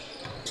floor.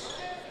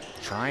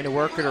 Trying to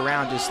work it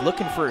around, just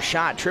looking for a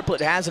shot. Triplett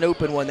has an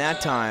open one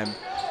that time.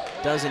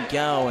 Doesn't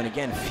go, and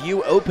again,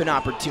 few open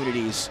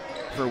opportunities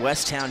for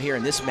Westtown here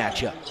in this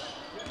matchup.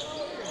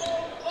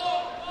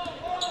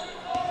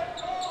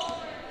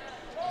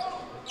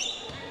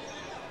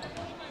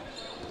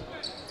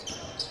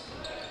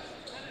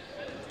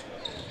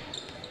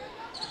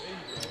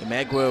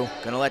 Emegwu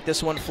gonna let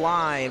this one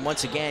fly, and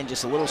once again,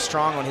 just a little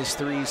strong on his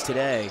threes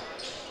today.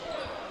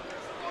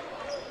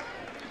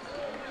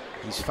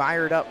 He's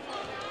fired up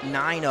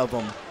 9 of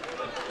them,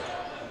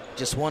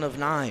 just 1 of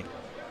 9.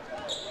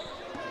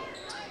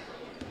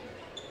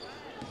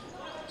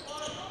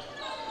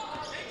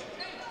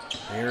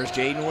 There's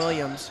Jayden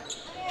Williams,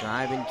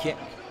 drive and kick.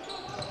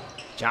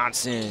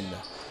 Johnson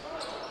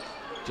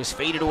just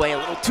faded away a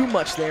little too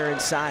much there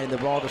inside, and the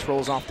ball just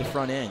rolls off the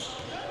front end.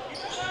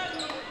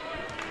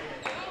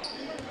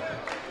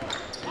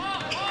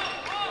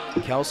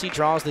 Kelsey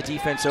draws the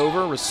defense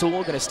over. Rasul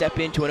going to step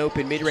into an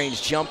open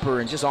mid-range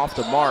jumper and just off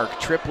the mark.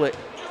 Triplett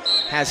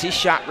has his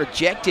shot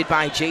rejected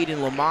by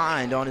Jayden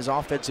Lamond on his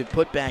offensive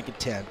putback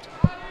attempt.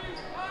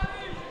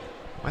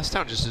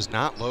 Westtown just does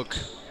not look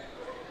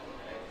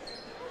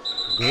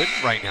good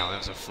right now.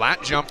 There's a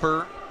flat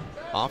jumper.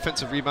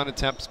 Offensive rebound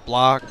attempts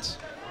blocked.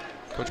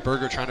 Coach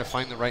Berger trying to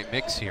find the right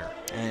mix here.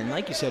 And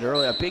like you said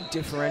earlier, a big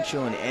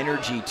differential in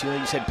energy, too.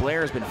 You said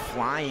Blair has been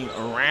flying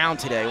around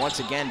today. Once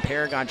again,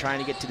 Paragon trying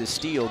to get to the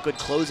steal. Good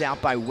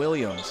closeout by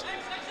Williams.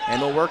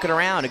 And they'll work it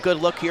around. A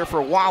good look here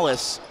for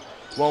Wallace.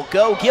 Won't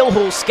go.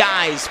 Gilhool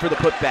skies for the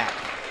putback.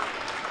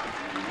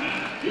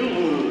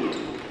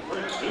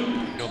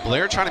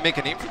 Blair trying to make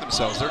a name for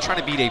themselves. They're trying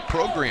to beat a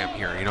program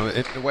here.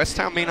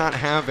 Westtown may not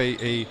have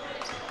a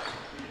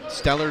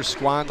stellar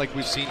squad like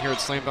we've seen here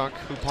at Slam Dunk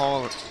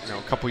Hoophall,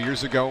 a couple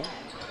years ago.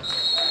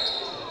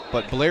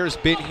 But Blair's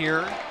been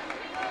here,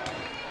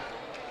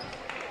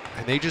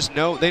 and they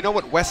know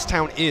what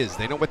Westtown is.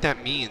 They know what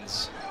that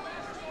means.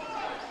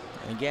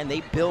 And again,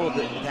 they build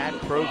that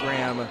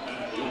program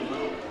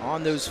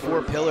on those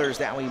 4 pillars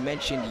that we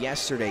mentioned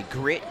yesterday: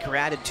 grit,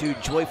 gratitude,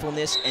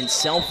 joyfulness, and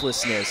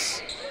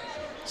selflessness.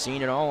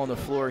 Seeing it all on the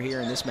floor here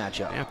in this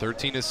matchup. Yeah,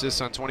 13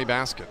 assists on 20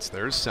 baskets.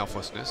 There's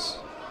selflessness.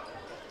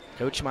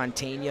 Coach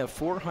Montaigne,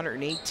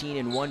 418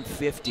 and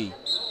 150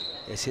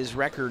 is his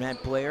record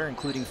at Blair,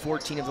 including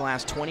 14 of the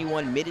last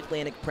 21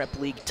 Mid-Atlantic Prep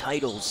League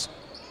titles.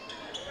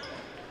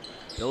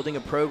 Building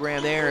a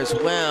program there as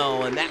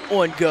well, and that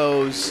one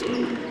goes.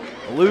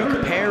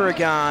 Luke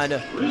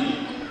Paragon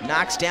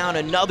knocks down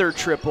another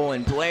triple,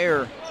 and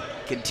Blair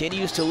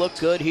continues to look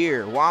good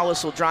here.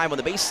 Wallace will drive on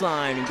the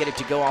baseline and get it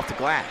to go off the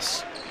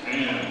glass.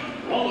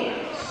 And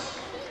Wallace.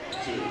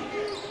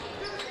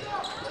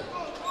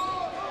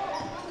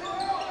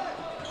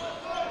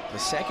 The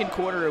second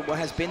quarter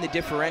has been the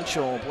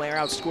differential. Blair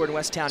outscored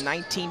Westtown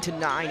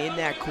 19-9 in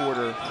that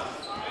quarter.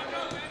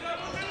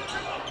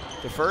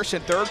 The first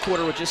and third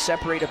quarter were just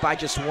separated by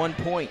just 1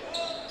 point.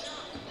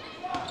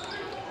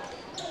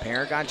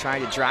 Paragon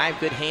trying to drive,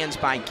 good hands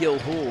by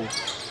Gilhool.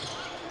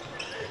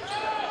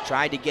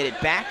 Tried to get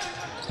it back,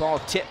 ball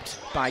tipped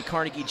by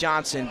Carnegie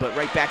Johnson, but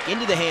right back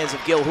into the hands of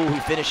Gilhool, who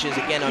finishes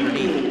again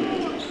underneath.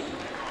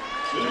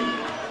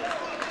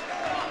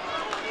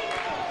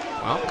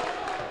 Well,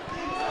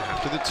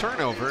 after the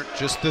turnover,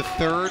 just the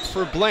third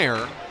for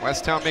Blair.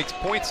 Westtown makes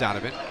points out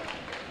of it.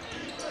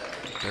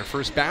 Their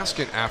first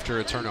basket after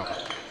a turnover.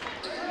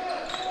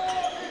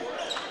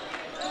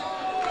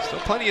 Still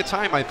plenty of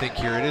time, I think,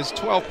 here. It is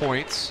 12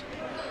 points.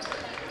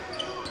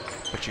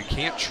 But you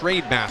can't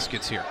trade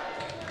baskets here.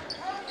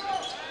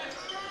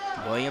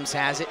 Williams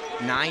has it,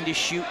 9 to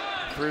shoot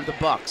for the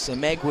Bucks.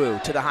 And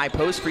Megwu to the high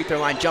post, free throw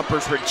line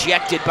jumpers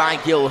rejected by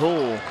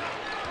Gilhool.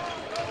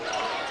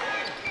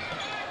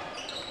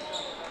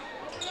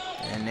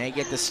 And they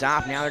get the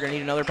stop. Now they're gonna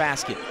need another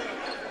basket.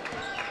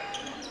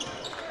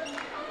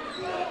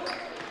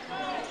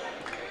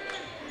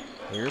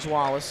 Here's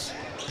Wallace.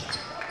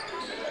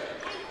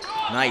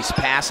 Nice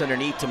pass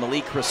underneath to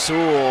Malik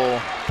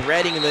Rasul.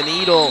 Threading the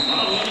needle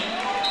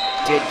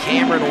did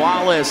Cameron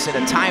Wallace, and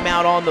a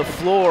timeout on the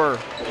floor.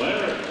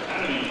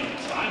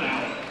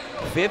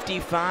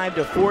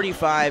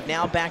 55-45,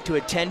 now back to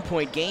a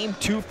 10-point game,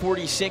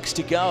 2:46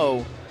 to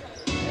go.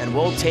 And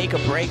we'll take a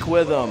break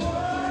with them.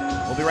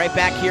 We'll be right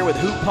back here with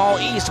Hoophall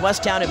East,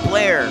 Westtown and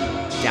Blair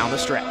down the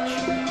stretch.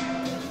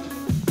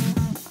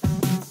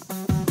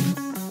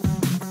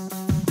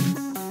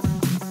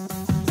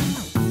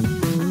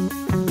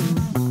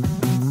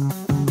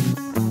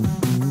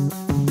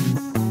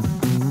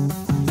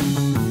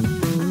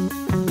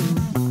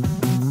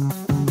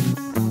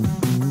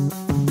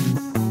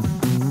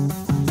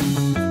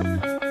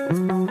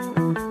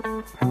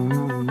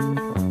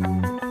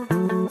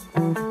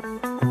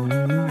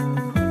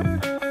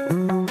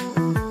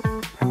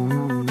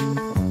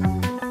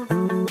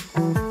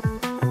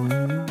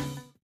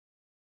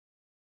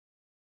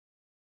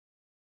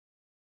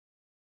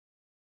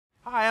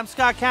 Hi, I'm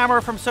Scott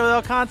Kammerer from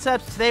Sodell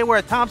Concepts. Today we're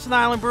at Thompson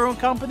Island Brewing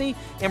Company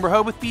in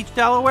Rehoboth Beach,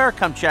 Delaware.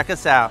 Come check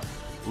us out.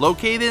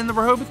 Located in the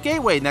Rehoboth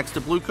Gateway next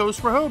to Blue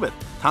Coast Rehoboth,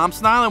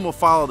 Thompson Island will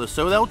follow the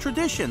Sodell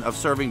tradition of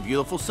serving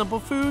beautiful, simple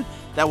food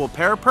that will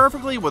pair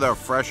perfectly with our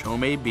fresh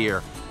homemade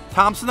beer.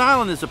 Thompson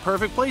Island is the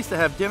perfect place to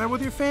have dinner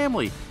with your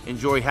family,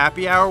 enjoy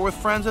happy hour with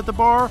friends at the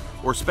bar,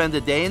 or spend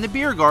a day in the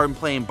beer garden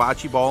playing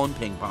bocce ball and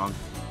ping pong.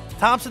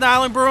 Thompson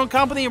Island Brewing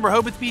Company in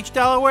Rehoboth Beach,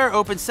 Delaware,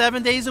 open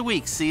 7 days a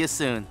week. See you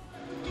soon.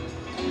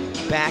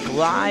 Back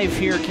live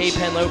here at Cape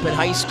Henlopen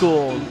High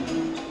School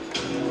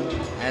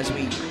as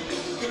we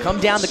come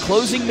down the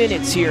closing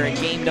minutes here in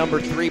game number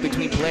 3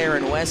 between Blair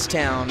and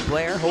Westtown.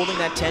 Blair holding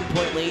that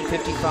 10-point lead,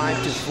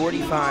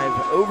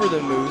 55-45 over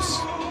the Moose.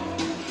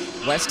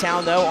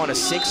 Westtown, though, on a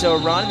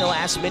 6-0 run in the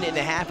last minute and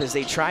a half as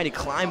they try to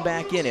climb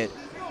back in it.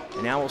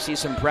 And now we'll see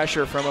some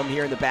pressure from them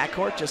here in the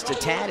backcourt, just a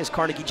tad as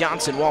Carnegie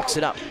Johnson walks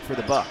it up for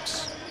the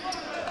Bucks.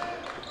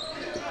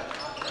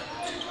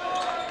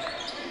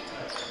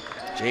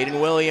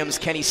 Jayden Williams,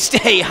 can he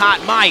stay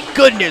hot? My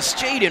goodness,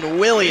 Jayden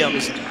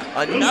Williams.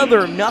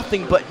 Another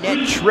nothing but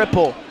net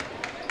triple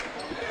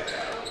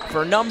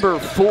for number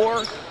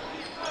 4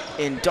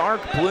 in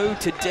dark blue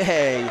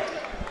today.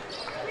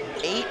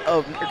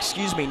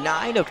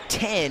 9 of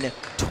 10,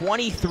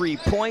 23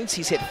 points.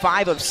 He's hit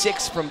 5 of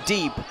 6 from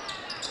deep.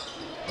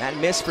 That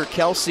miss for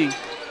Kelsey.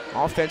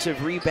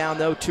 Offensive rebound,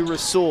 though, to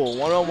Rasul.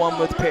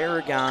 1-on-1 with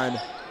Paragon.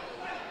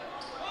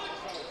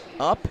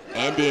 up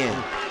and in.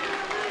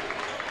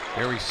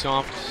 Very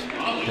soft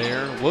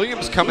there.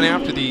 Williams coming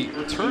after the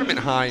tournament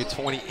high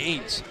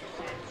 28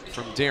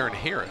 from Darren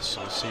Harris.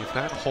 So we'll see if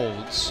that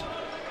holds.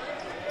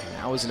 And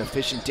that was an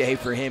efficient day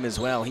for him as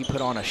well. He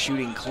put on a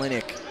shooting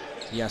clinic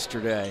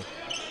yesterday.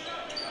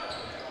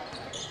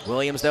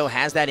 Williams, though,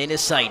 has that in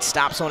his sight.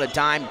 Stops on a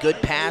dime.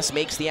 Good pass.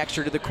 Makes the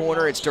extra to the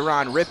corner. It's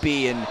Darren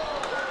Rippey, and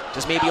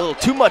just maybe a little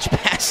too much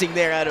passing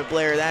there out of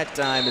Blair that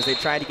time as they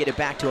tried to get it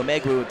back to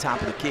Omegwu at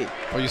top of the key.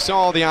 Well, you saw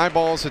all the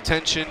eyeballs,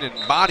 attention, and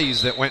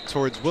bodies that went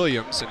towards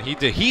Williams, and he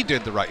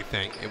did the right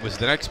thing. It was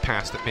the next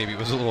pass that maybe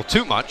was a little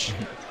too much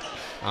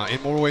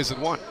in more ways than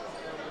one.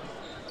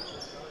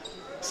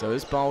 So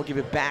this ball will give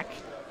it back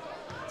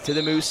to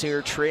the Moose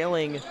here,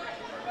 trailing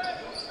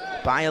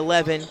by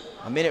 11.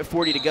 A minute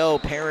 40 to go.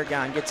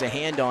 Paragon gets a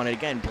hand on it.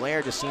 Again,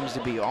 Blair just seems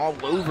to be all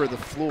over the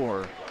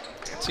floor.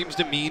 It seems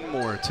to mean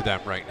more to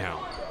them right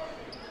now.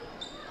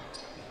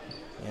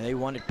 Yeah, they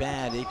want it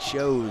bad. It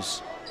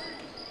shows.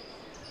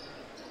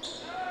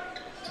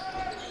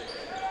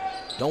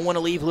 Don't want to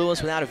leave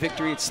Lewis without a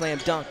victory at slam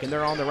dunk, and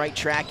they're on the right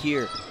track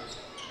here.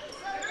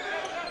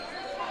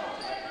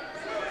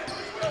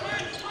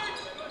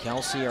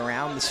 Kelsey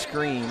around the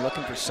screen,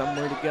 looking for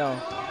somewhere to go.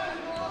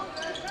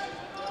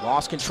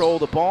 Lost control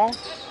of the ball.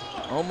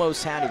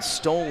 Almost had it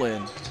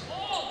stolen.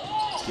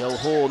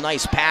 Gilhool,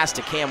 nice pass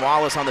to Cam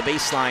Wallace on the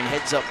baseline.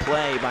 Heads up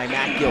play by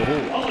Matt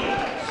Gilhool.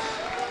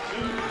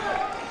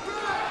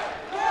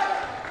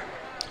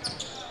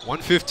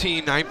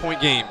 1:15, 9-point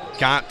game.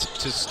 Got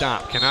to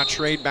stop. Cannot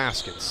trade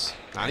baskets.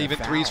 Not even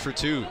threes for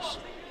twos.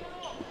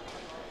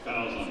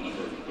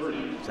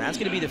 So that's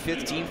going to be the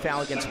 5th team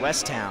foul against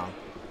Westtown.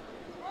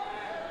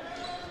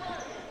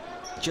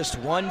 Just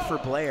one for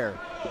Blair.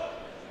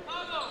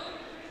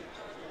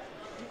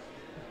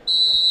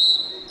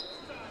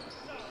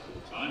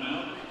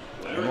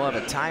 And we'll have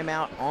a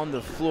timeout on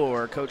the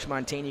floor. Coach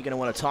Montaigne going to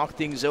want to talk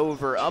things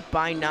over. Up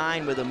by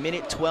 9 with a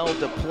minute 12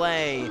 to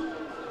play.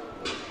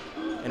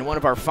 And one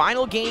of our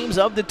final games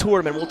of the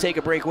tournament. We'll take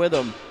a break with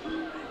them.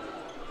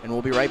 And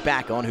we'll be right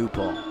back on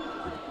Hoophall.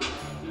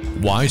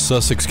 Why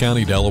Sussex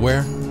County,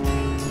 Delaware?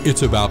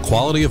 It's about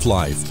quality of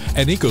life,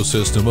 an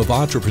ecosystem of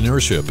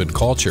entrepreneurship and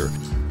culture.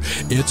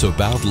 It's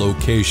about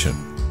location.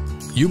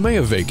 You may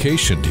have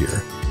vacationed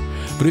here,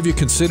 but have you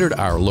considered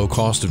our low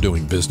cost of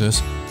doing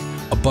business,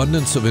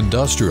 abundance of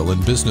industrial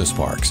and business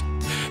parks,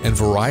 and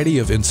variety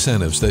of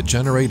incentives that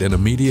generate an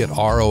immediate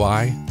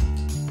ROI?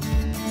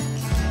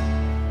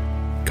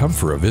 Come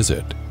for a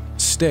visit.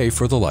 Stay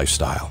for the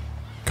lifestyle.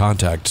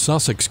 Contact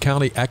Sussex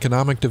County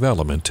Economic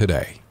Development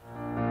today.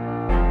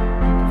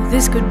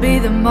 This could be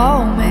the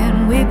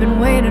moment we've been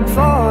waiting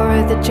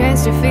for, the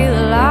chance to feel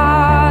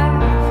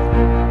alive.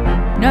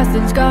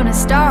 Nothing's gonna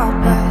stop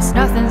us,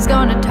 nothing's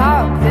gonna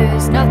top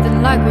this,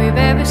 nothing like we've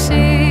ever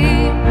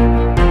seen.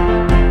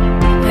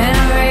 And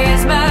I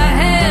raise my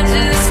hands to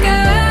the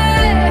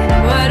sky,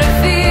 what a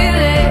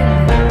feeling.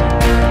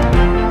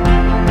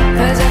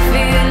 'Cause I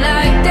feel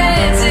like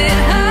dancing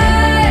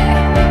high,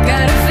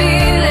 got a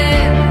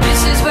feeling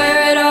this is where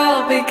it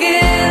all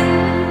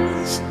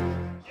begins.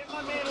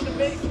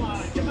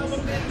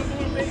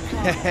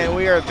 And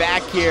we are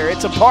back here.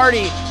 It's a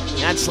party.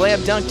 That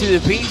slam dunk to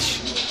the beach.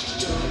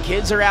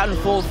 Kids are out in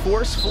full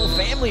force, full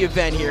family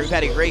event here. We've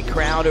had a great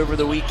crowd over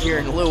the week here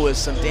in Lewis.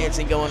 Some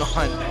dancing going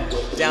on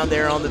down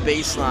there on the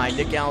baseline.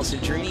 Nick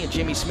Alessandrini and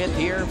Jimmy Smith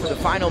here for the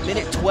final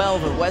minute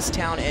 12 of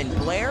Westtown and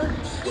Blair.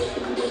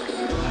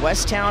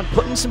 Westtown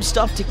putting some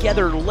stuff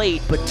together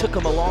late, but took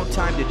them a long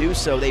time to do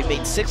so. They've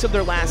made 6 of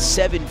their last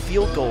 7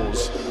 field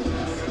goals.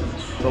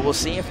 But we'll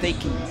see if they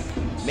can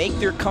make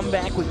their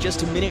comeback with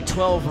just a minute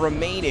 12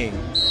 remaining.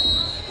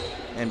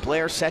 And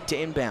Blair set to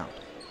inbound.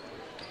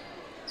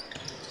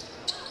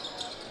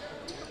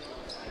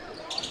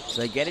 So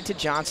they get it to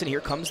Johnson.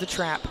 Here comes the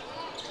trap.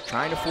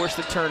 Trying to force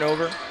the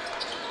turnover.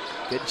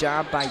 Good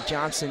job by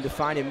Johnson to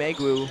find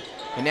Omegwu.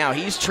 And now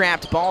he's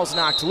trapped. Ball's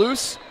knocked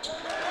loose.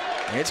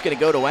 And it's going to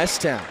go to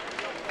Westtown.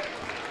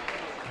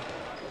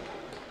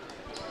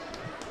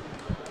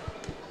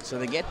 So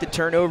they get the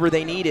turnover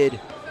they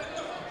needed.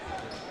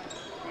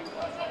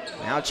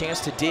 Now a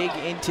chance to dig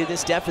into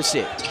this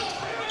deficit.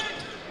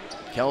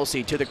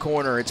 Kelsey to the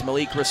corner. It's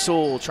Malik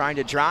Rasul trying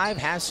to drive.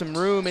 Has some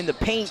room in the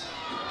paint.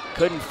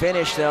 Couldn't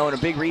finish, though, and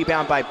a big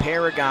rebound by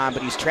Paragon,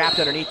 but he's trapped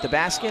underneath the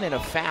basket, and a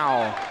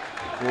foul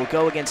will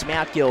go against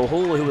Matt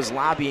Gilhool, who was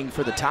lobbying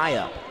for the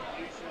tie-up.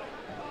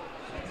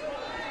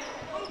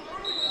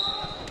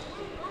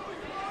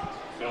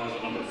 Foul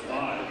number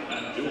 5,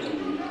 Matt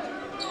Gilhool.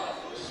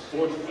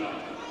 4th foul.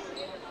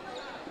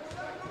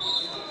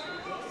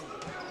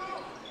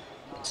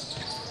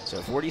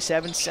 So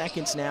 47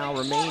 seconds now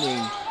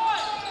remaining.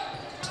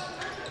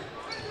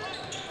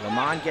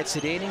 Lamont gets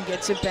it in and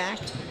gets it back.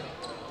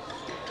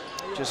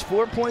 Just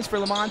 4 points for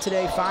Lamont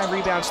today, 5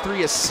 rebounds,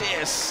 3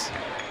 assists.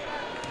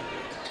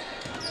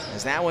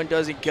 As that one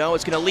doesn't go,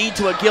 it's going to lead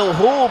to a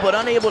Gilhool, but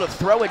unable to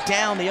throw it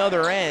down the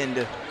other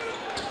end.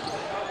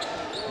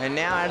 And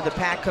now out of the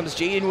pack comes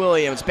Jayden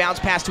Williams. Bounce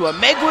pass to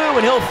Omegwu,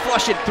 and he'll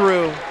flush it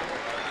through.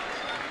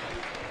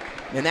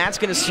 And that's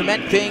going to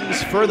cement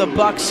things for the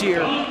Bucks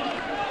here,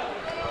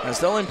 as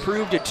they'll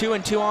improve to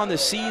 2-2 on the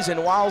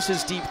season.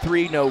 Wallace's deep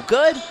three, no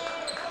good.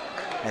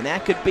 And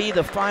that could be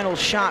the final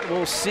shot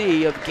we'll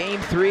see of Game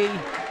 3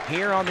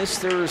 here on this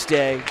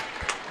Thursday.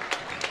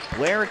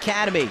 Blair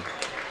Academy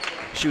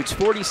shoots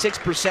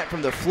 46%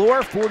 from the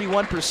floor,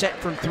 41%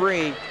 from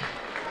three.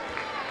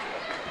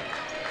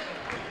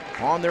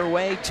 On their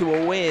way to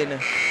a win.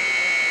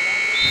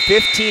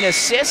 15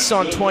 assists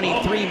on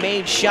 23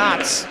 made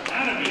shots.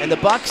 And the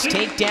Bucks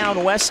take down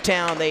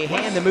Westtown. They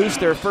hand the Moose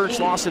their first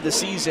loss of the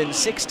season,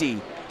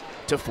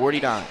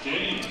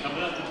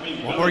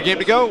 60-49. One more game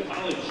to go.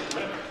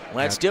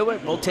 Let's do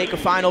it. We'll take a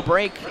final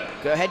break.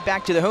 Go ahead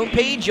back to the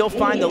homepage. You'll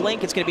find the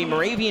link. It's going to be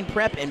Moravian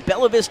Prep and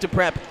Bella Vista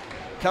Prep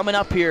coming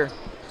up here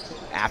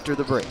after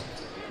the break.